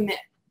click Submit.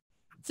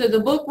 So the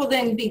book will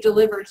then be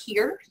delivered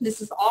here.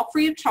 This is all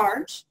free of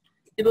charge.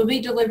 It will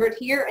be delivered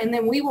here, and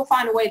then we will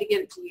find a way to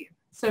get it to you.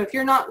 So if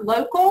you're not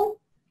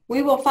local,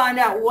 we will find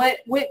out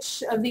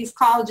which of these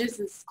colleges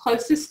is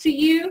closest to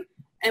you,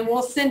 and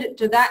we'll send it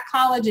to that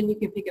college and you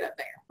can pick it up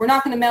there. We're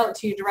not going to mail it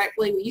to you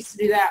directly. We used to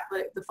do that,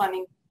 but the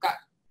funding got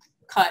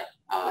cut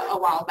a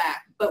while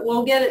back. But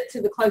we'll get it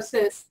to the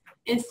closest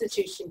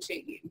institution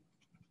to you.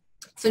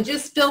 So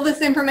just fill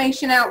this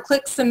information out,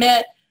 click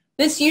Submit.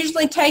 This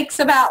usually takes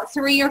about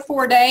 3 or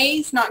 4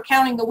 days, not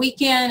counting the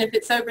weekend. If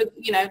it's over,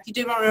 you know, if you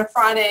do it on a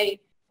Friday,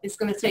 it's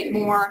going to take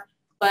more.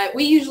 But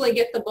we usually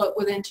get the book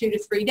within 2 to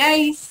 3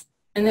 days,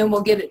 and then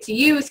we'll get it to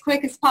you as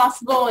quick as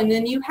possible, and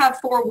then you have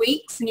 4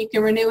 weeks, and you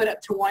can renew it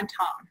up to 1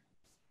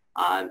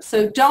 time.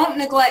 So don't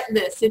neglect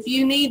this. If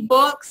you need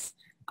books,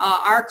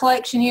 our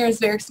collection here is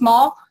very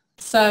small,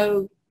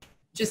 so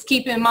just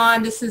keep in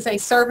mind this is a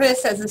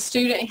service as a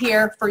student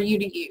here for you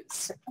to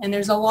use. And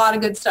there's a lot of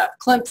good stuff.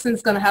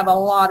 Clemson's going to have a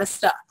lot of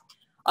stuff.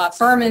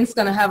 Furman's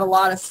going to have a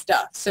lot of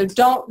stuff. So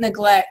don't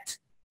neglect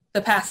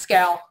the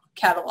Pascal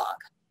catalog.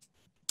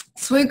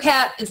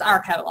 SWOCAT is our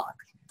catalog.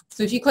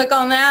 So if you click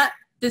on that,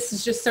 this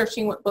is just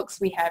searching what books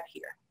we have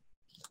here.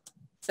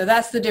 So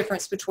that's the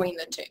difference between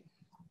the two.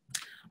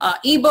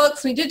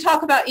 Ebooks, we did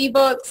talk about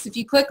ebooks. If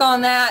you click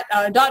on that,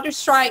 Dr.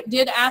 Strike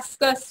did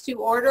ask us to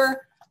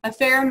order a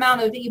fair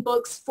amount of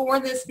ebooks for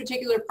this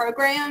particular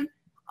program.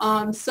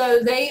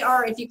 So they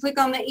are, if you click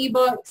on the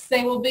ebooks,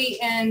 they will be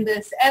in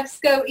this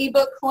EBSCO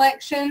ebook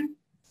collection,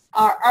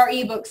 our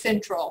ebook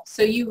central.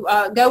 So you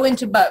go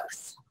into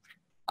both.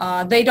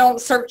 They don't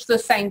search the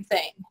same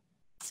thing.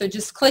 So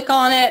just click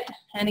on it,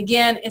 and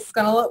again, it's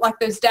going to look like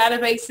those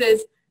databases,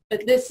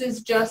 but this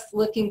is just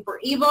looking for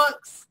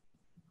ebooks.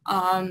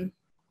 And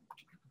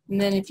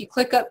then if you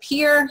click up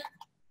here,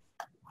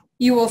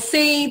 you will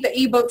see the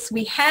ebooks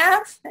we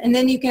have, and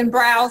then you can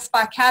browse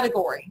by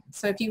category.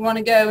 So if you want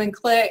to go and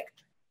click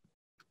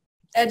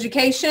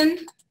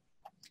education,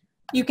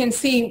 you can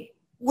see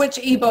which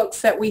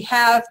ebooks that we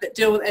have that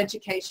deal with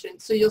education.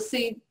 So you'll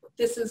see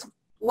this is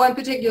one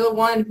particular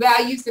one,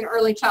 Values in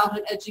Early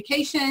Childhood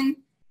Education,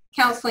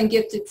 Counseling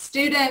Gifted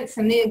Students,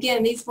 and then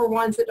again, these were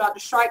ones that Dr.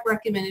 Strike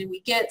recommended we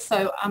get,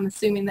 so I'm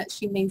assuming that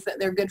she means that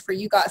they're good for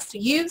you guys to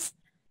use.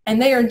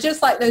 And they are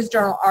just like those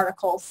journal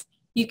articles.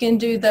 You can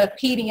do the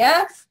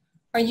PDF,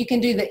 or you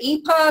can do the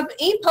EPUB.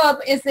 EPUB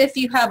is if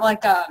you have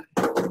like a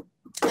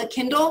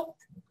Kindle,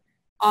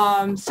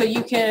 so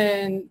you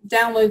can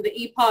download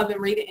the EPUB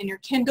and read it in your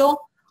Kindle,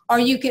 or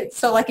you could,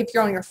 so like if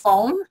you're on your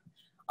phone,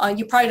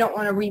 you probably don't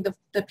want to read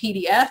the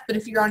PDF, but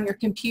if you're on your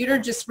computer,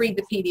 just read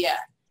the PDF.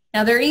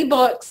 Now they're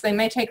ebooks, they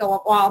may take a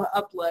while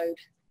to upload.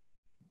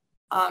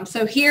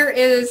 So here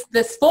is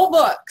this full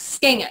book,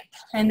 scan it,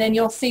 and then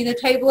you'll see the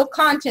table of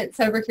contents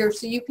over here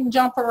so you can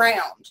jump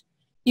around.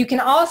 You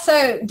can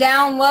also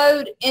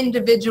download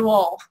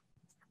individual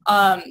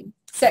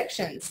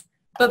sections,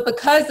 but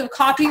because of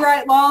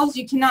copyright laws,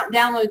 you cannot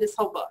download this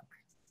whole book.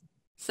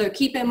 So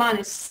keep in mind,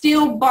 it's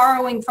still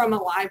borrowing from a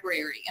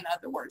library, in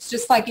other words.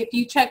 Just like if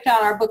you checked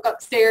out our book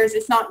upstairs,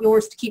 it's not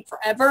yours to keep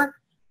forever.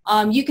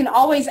 You can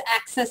always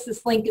access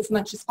this link as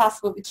much as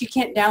possible, but you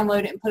can't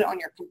download it and put it on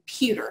your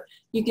computer.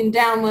 You can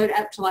download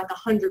up to like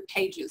 100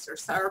 pages or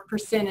so, or a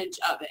percentage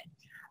of it.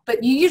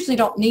 But you usually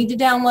don't need to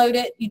download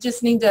it. You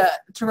just need to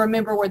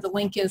remember where the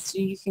link is so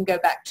you can go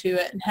back to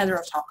it, and Heather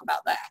will talk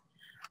about that.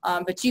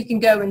 But you can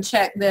go and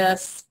check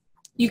this.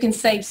 You can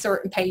save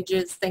certain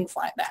pages, things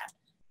like that.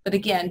 But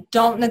again,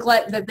 don't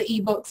neglect that the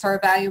ebooks are a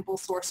valuable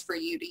source for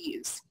you to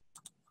use.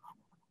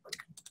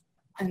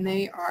 And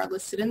they are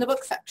listed in the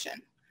book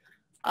section.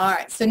 All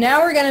right, so now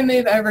we're going to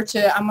move over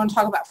to, I'm going to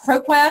talk about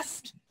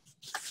ProQuest.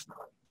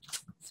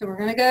 So we're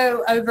going to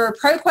go over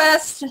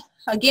ProQuest.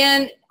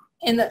 Again,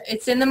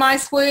 it's in the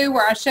MySWU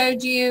where I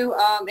showed you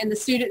in the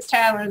Students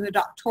tab under the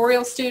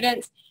doctoral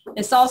students.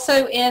 It's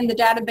also in the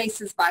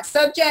databases by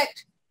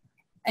subject,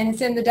 and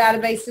it's in the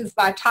databases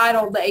by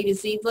title, the A to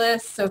Z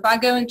list. So if I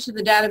go into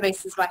the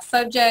databases by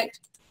subject,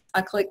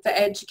 I click the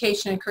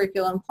Education and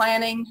Curriculum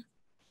Planning,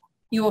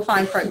 you will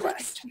find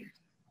ProQuest.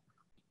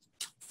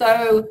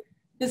 So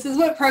this is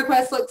what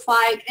ProQuest looks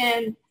like,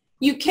 and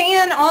you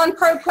can, on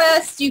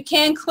ProQuest, you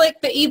can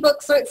click the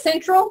ebook Search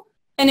Central,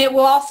 and it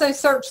will also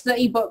search the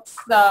ebooks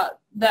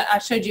that I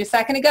showed you a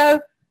second ago.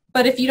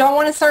 But if you don't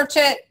want to search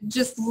it,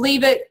 just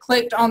leave it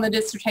clicked on the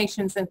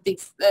dissertations and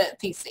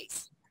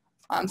theses.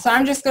 So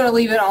I'm just going to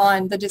leave it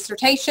on the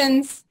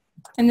dissertations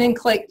and then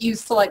click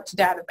Use Select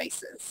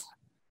Databases.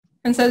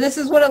 And so this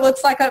is what it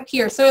looks like up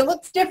here. So it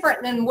looks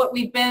different than what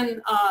we've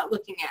been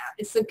looking at.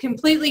 It's a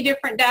completely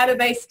different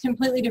database,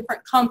 completely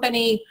different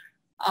company,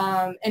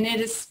 and it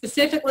is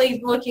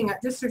specifically looking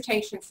at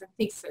dissertations and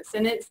thesis.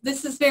 And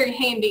this is very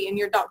handy in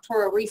your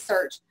doctoral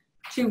research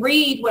to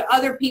read what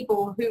other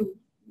people who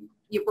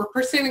were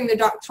pursuing the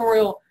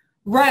doctoral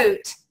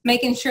wrote,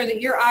 making sure that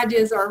your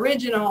ideas are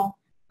original,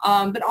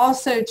 but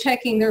also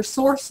checking their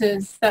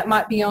sources that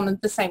might be on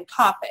the same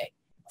topic.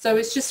 So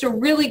it's just a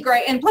really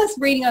great, and plus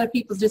reading other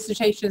people's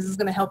dissertations is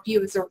going to help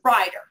you as a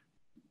writer.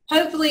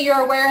 Hopefully you're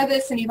aware of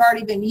this and you've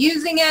already been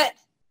using it.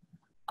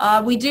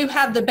 We do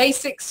have the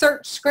basic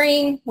search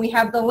screen. We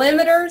have the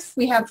limiters,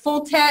 we have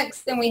full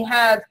text, and we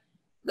have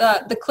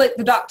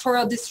the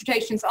doctoral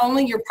dissertations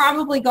only. You're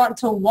probably going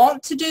to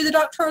want to do the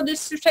doctoral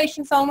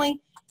dissertations only.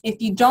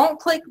 If you don't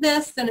click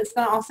this, then it's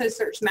going to also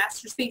search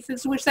master's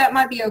thesis, which that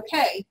might be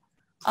okay.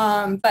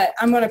 But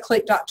I'm going to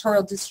click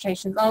doctoral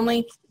dissertations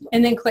only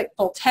and then click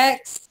full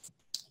text.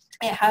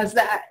 It has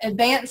that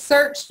advanced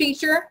search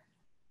feature.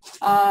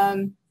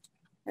 And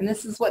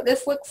this is what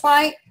this looks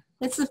like.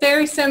 This is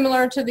very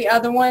similar to the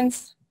other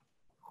ones.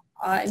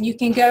 And you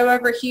can go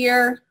over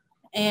here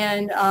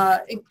and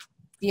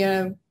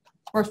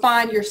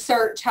refine your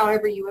search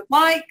however you would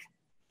like.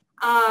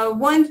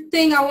 One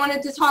thing I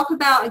wanted to talk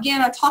about,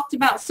 again, I talked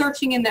about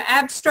searching in the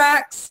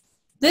abstracts.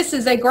 This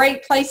is a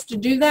great place to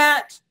do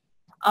that.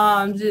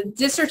 The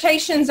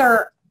dissertations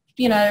are,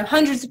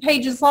 hundreds of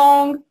pages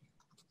long.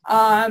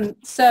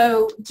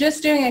 So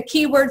just doing a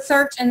keyword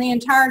search in the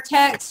entire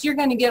text, you're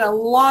going to get a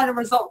lot of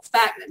results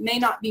back that may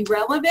not be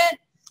relevant.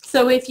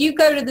 So if you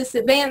go to this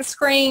advanced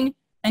screen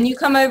and you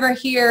come over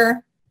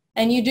here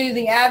and you do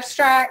the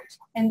abstract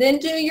and then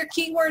do your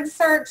keyword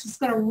search, it's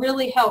going to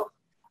really help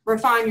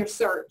refine your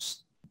search,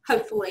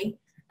 hopefully,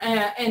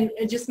 and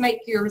just make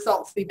your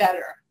results be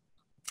better.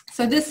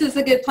 So this is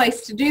a good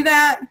place to do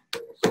that.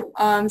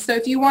 So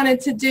if you wanted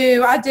to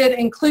do, I did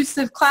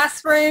inclusive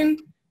classroom.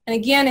 And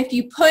again, if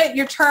you put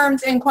your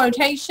terms in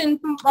quotation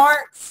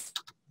marks,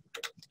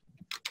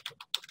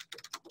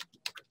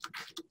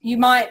 you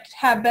might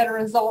have better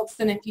results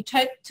than if you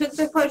took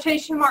the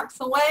quotation marks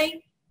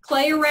away.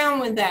 Play around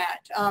with that.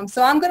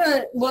 So I'm going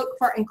to look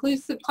for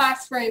inclusive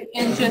classroom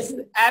in just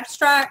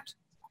abstract.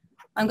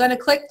 I'm going to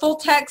click full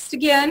text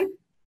again.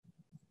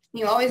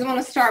 You always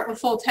want to start with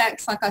full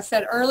text, like I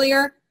said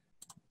earlier.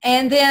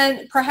 And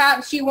then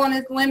perhaps you want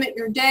to limit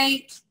your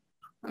date.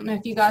 I don't know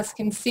if you guys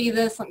can see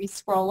this. Let me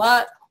scroll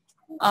up.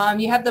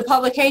 You have the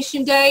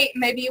publication date.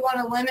 Maybe you want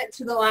to limit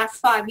to the last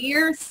 5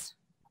 years.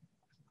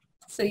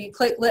 So you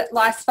click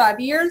last 5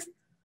 years.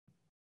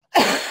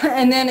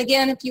 And then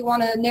again, if you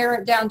want to narrow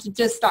it down to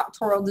just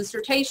doctoral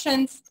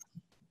dissertations.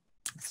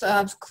 So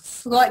I've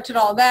selected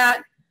all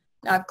that.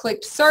 I've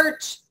clicked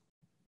search.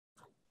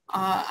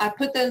 I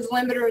put those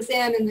limiters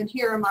in, and then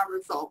here are my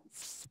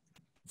results.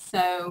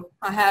 So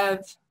I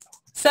have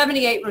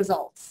 78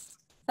 results.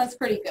 That's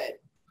pretty good.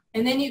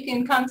 And then you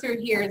can come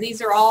through here.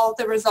 These are all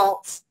the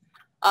results.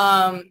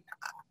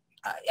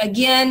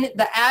 Again,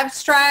 the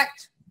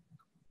abstract,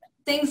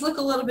 things look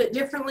a little bit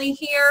differently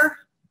here,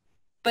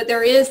 but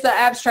there is the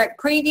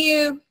abstract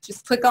preview.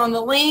 Just click on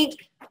the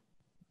link.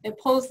 It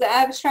pulls the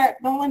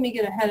abstract. Don't let me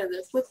get ahead of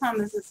this. What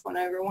time is this one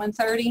over?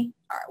 1:30?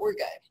 All right, we're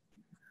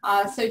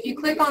good. So if you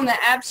click on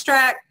the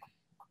abstract,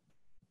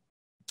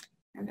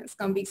 and it's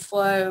going to be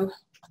slow,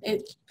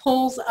 it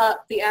pulls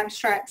up the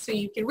abstract so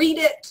you can read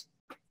it,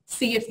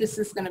 see if this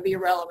is going to be a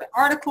relevant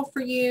article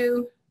for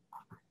you.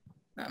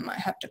 I might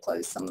have to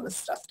close some of this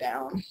stuff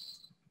down.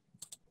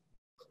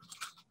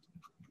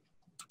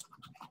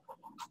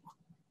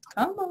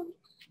 Come on.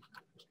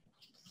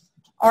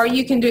 Or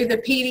you can do the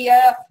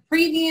PDF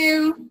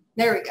preview.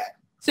 There we go.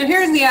 So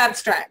here's the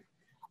abstract.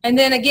 And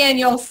then again,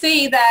 you'll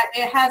see that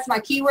it has my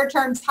keyword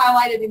terms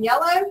highlighted in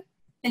yellow,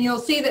 and you'll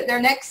see that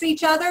they're next to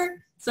each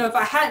other. So if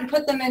I hadn't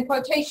put them in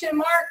quotation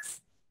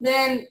marks,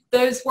 then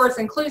those words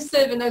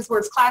inclusive and those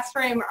words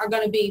classroom are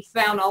going to be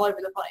found all over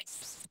the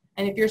place.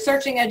 And if you're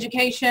searching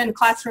education,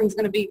 classroom is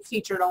going to be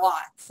featured a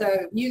lot.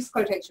 So use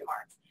quotation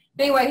marks.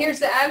 But anyway, here's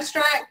the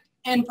abstract,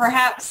 and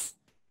perhaps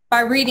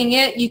by reading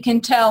it, you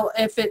can tell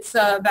if it's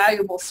a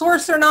valuable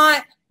source or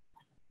not.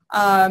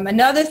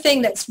 Another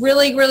thing that's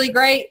really, really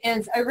great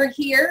is over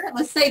here.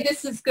 Let's say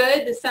this is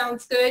good. This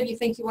sounds good. You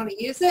think you want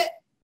to use it.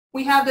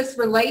 We have this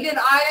related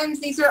items.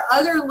 These are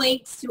other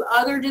links to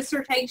other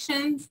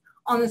dissertations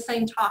on the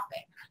same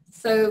topic.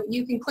 So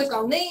you can click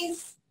on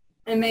these,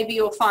 and maybe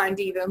you'll find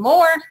even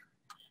more.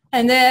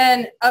 And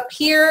then up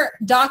here,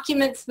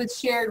 documents with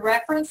shared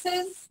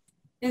references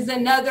is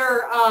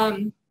another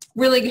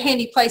really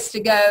handy place to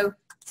go.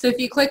 So if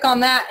you click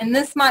on that, and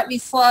this might be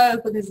slow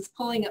because it's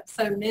pulling up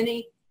so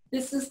many,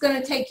 this is going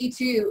to take you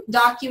to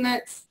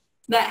documents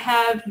that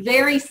have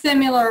very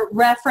similar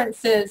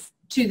references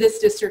to this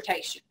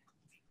dissertation.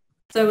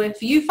 So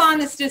if you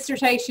find this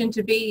dissertation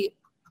to be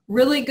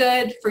really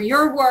good for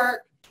your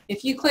work,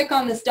 if you click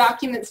on this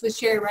Documents with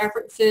Shared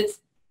References,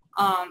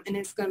 and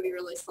it's going to be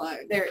really slow,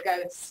 there it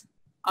goes,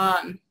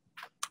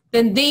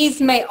 then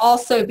these may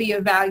also be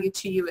of value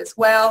to you as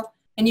well.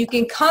 And you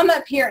can come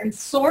up here and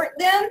sort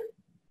them.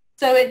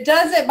 So it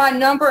does it by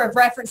number of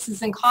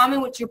references in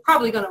common, which you're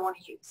probably going to want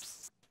to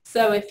use.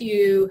 So if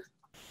you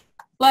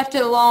left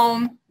it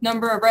alone,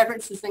 number of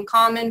references in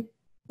common,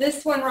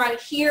 this one right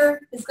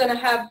here is going to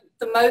have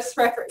the most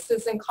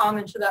references in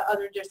common to that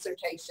other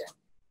dissertation.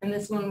 And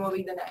this one will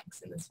be the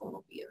next, and this one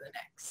will be the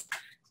next.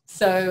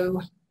 So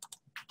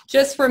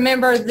just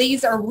remember,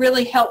 these are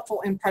really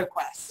helpful in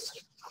ProQuest.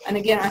 And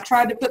again, I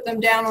tried to put them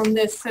down on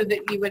this so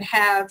that you would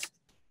have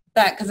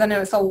that, because I know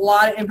it's a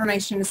lot of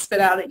information to spit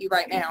out at you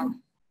right now.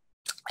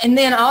 And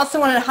then I also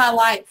wanted to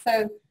highlight,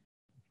 so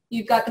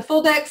you've got the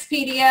full text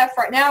PDF.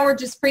 Right now we're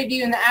just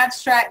previewing the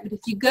abstract, but if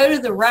you go to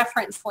the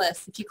reference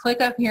list, if you click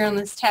up here on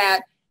this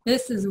tab,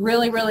 this is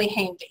really, really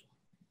handy.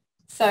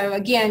 So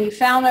again, you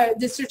found a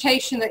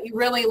dissertation that you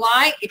really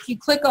like. If you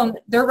click on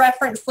their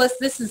reference list,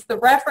 this is the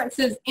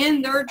references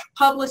in their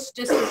published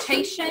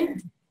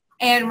dissertation.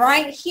 And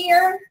right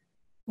here,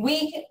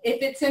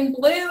 if it's in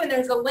blue and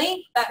there's a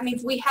link, that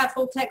means we have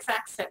full text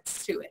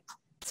access to it.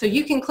 So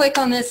you can click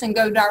on this and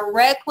go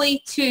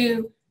directly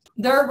to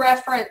their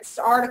reference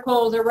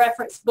article, their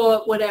reference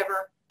book,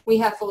 whatever. We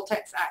have full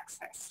text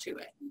access to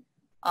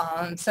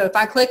it. So if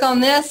I click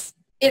on this,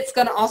 it's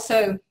going to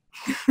also,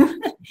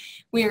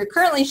 we are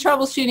currently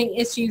troubleshooting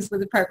issues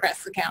with the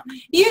ProQuest account.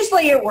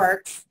 Usually it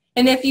works.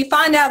 And if you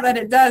find out that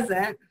it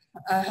doesn't,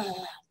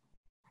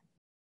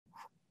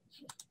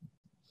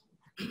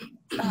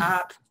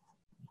 stop.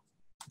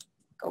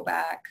 Go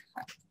back.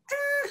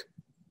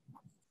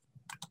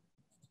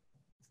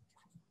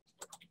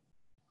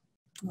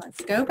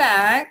 Let's go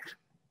back.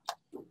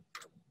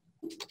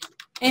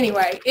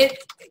 Anyway,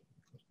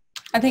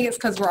 I think it's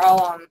because we're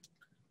all on.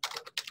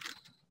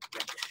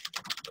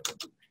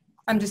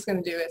 I'm just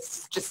going to do it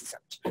just a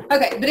search.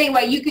 Okay, but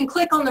anyway, you can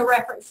click on the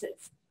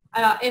references.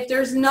 If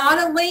there's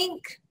not a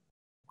link,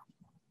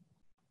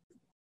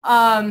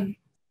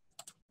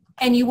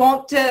 and you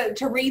want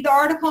to read the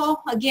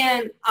article,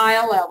 again,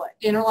 ILL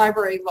it,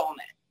 Interlibrary Loan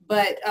it.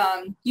 But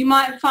you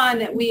might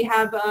find that we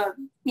have,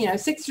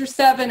 6 or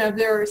 7 of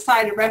their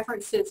cited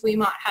references, we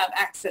might have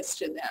access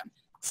to them.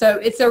 So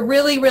it's a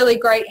really, really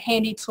great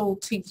handy tool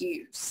to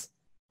use.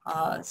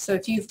 So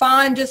if you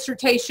find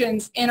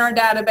dissertations in our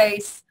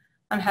database,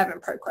 I'm having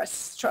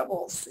ProQuest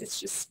troubles. It's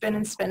just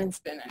spinning, spinning,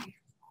 spinning.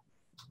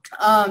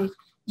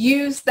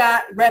 Use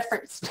that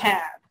reference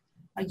tab.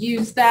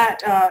 Use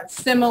that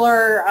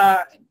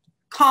similar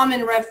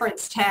common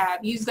reference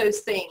tab. Use those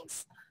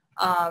things.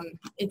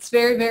 It's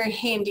very, very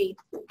handy.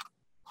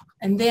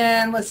 And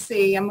then let's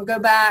see, I'm going to go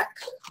back.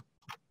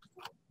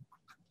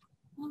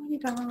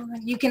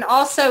 You can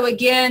also,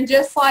 again,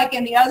 just like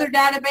in the other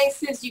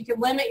databases, you can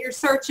limit your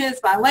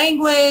searches by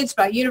language,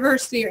 by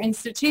university or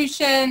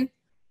institution.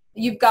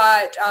 You've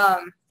got,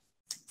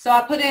 so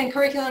I put in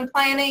curriculum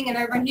planning, and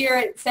over here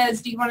it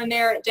says, do you want to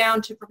narrow it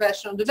down to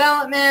professional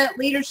development,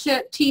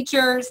 leadership,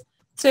 teachers?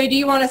 So do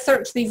you want to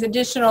search these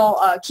additional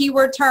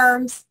keyword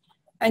terms?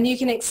 And you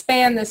can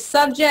expand the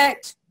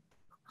subject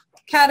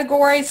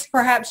categories.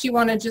 Perhaps you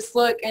want to just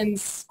look in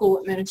school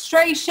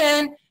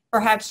administration.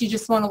 Perhaps you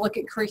just want to look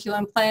at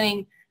curriculum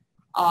planning,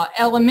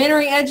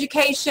 elementary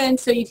education.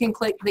 So you can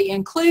click the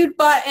include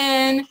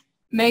button.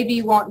 Maybe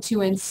you want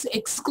to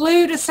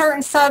exclude a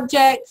certain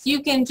subject.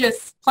 You can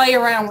just play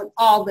around with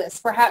all this.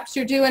 Perhaps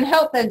you're doing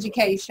health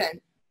education.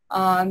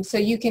 So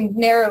you can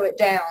narrow it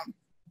down.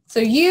 So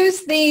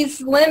use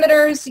these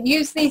limiters,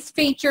 use these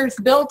features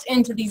built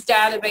into these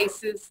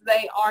databases.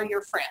 They are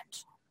your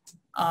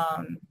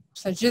friend.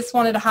 So just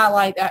wanted to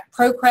highlight that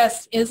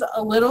ProQuest is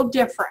a little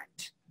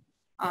different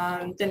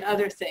than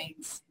other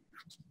things.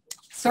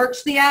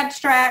 Search the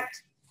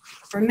abstract.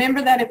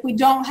 Remember that if we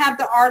don't have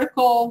the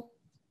article,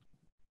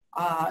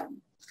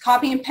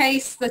 copy and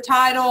paste the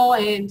title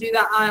and do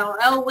the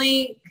ILL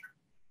link.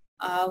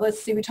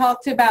 Let's see, we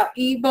talked about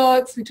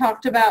ebooks, we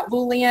talked about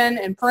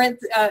Boolean and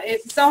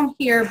it's on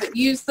here, but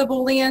use the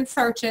Boolean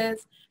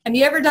searches. Have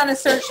you ever done a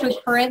search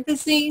with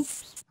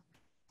parentheses?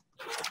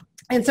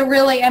 And so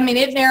really, I mean,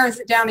 it narrows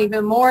it down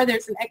even more.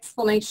 There's an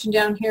explanation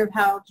down here of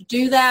how to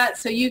do that.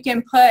 So you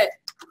can put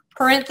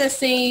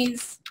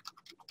parentheses,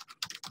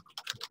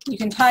 you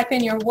can type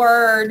in your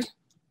word,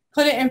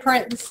 put it in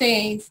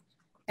parentheses,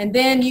 and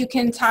then you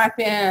can type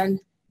in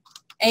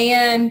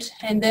and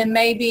then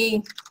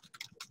maybe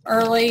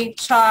early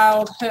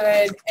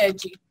childhood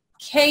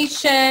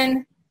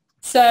education.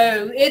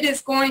 So it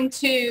is going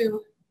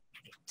to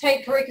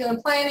take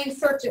curriculum planning,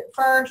 search it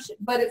first,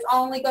 but it's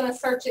only going to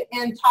search it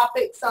in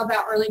topics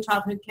about early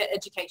childhood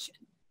education.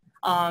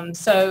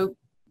 So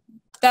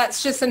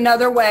that's just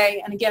another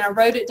way. And again, I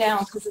wrote it down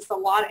because it's a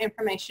lot of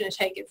information to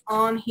take. It's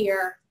on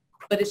here,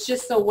 but it's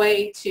just a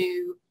way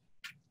to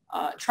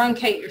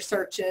truncate your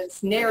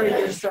searches, narrow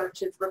your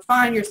searches,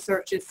 refine your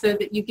searches so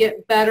that you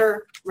get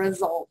better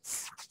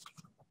results.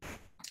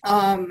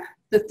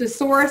 The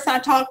thesaurus I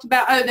talked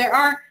about. Oh, there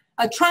are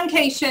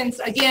truncations.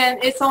 Again,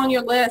 it's on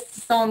your list.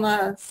 It's on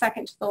the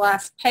second to the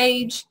last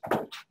page.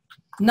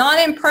 Not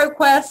in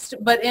ProQuest,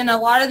 but in a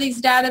lot of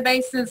these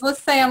databases.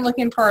 Let's say I'm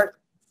looking for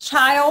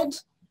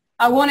child.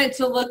 I wanted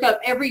to look up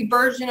every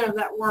version of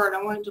that word.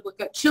 I wanted to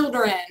look up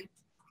children.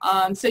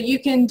 So you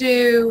can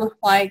do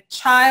like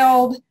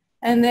child,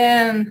 and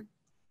then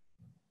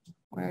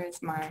where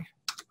is my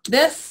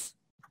this?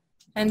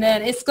 And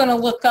then it's going to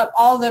look up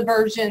all the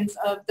versions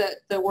of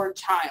the word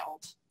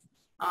child.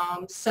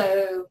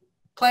 So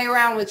play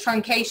around with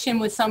truncation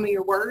with some of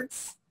your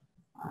words.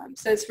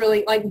 So it's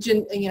really like,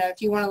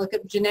 if you want to look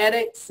up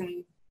genetics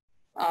and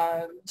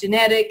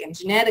genetic and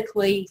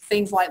genetically,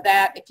 things like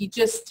that, if you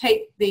just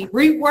take the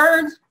root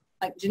word,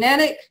 like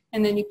genetic,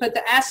 and then you put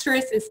the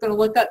asterisk, it's going to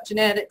look up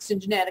genetics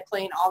and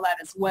genetically and all that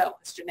as well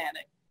as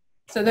genetic.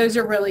 So those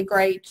are really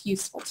great,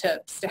 useful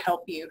tips to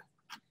help you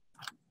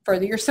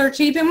further your search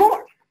even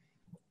more.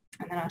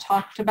 And then I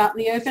talked about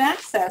the open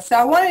access. So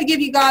I wanted to give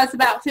you guys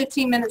about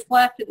 15 minutes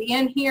left at the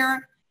end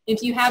here.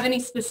 If you have any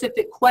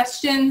specific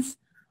questions,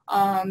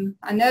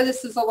 I know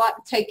this is a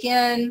lot to take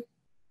in,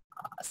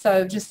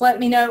 so just let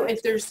me know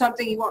if there's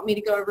something you want me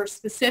to go over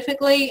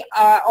specifically,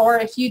 or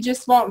if you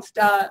just want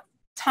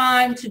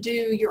time to do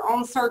your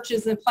own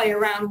searches and play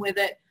around with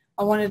it.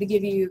 I wanted to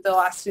give you the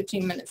last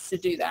 15 minutes to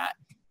do that.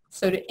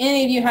 So do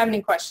any of you have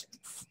any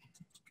questions?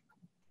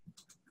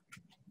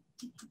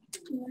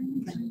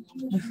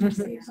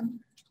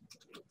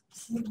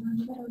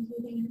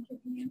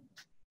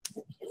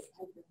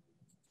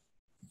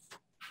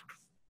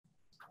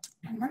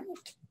 All right.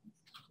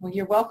 Well,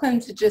 you're welcome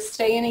to just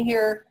stay in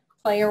here,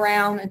 play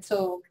around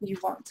until you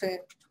want to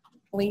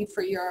leave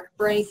for your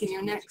break in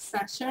your next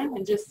session.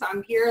 And just,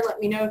 I'm here. Let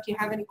me know if you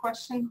have any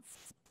questions.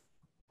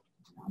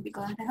 I'll be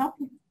glad to help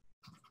you.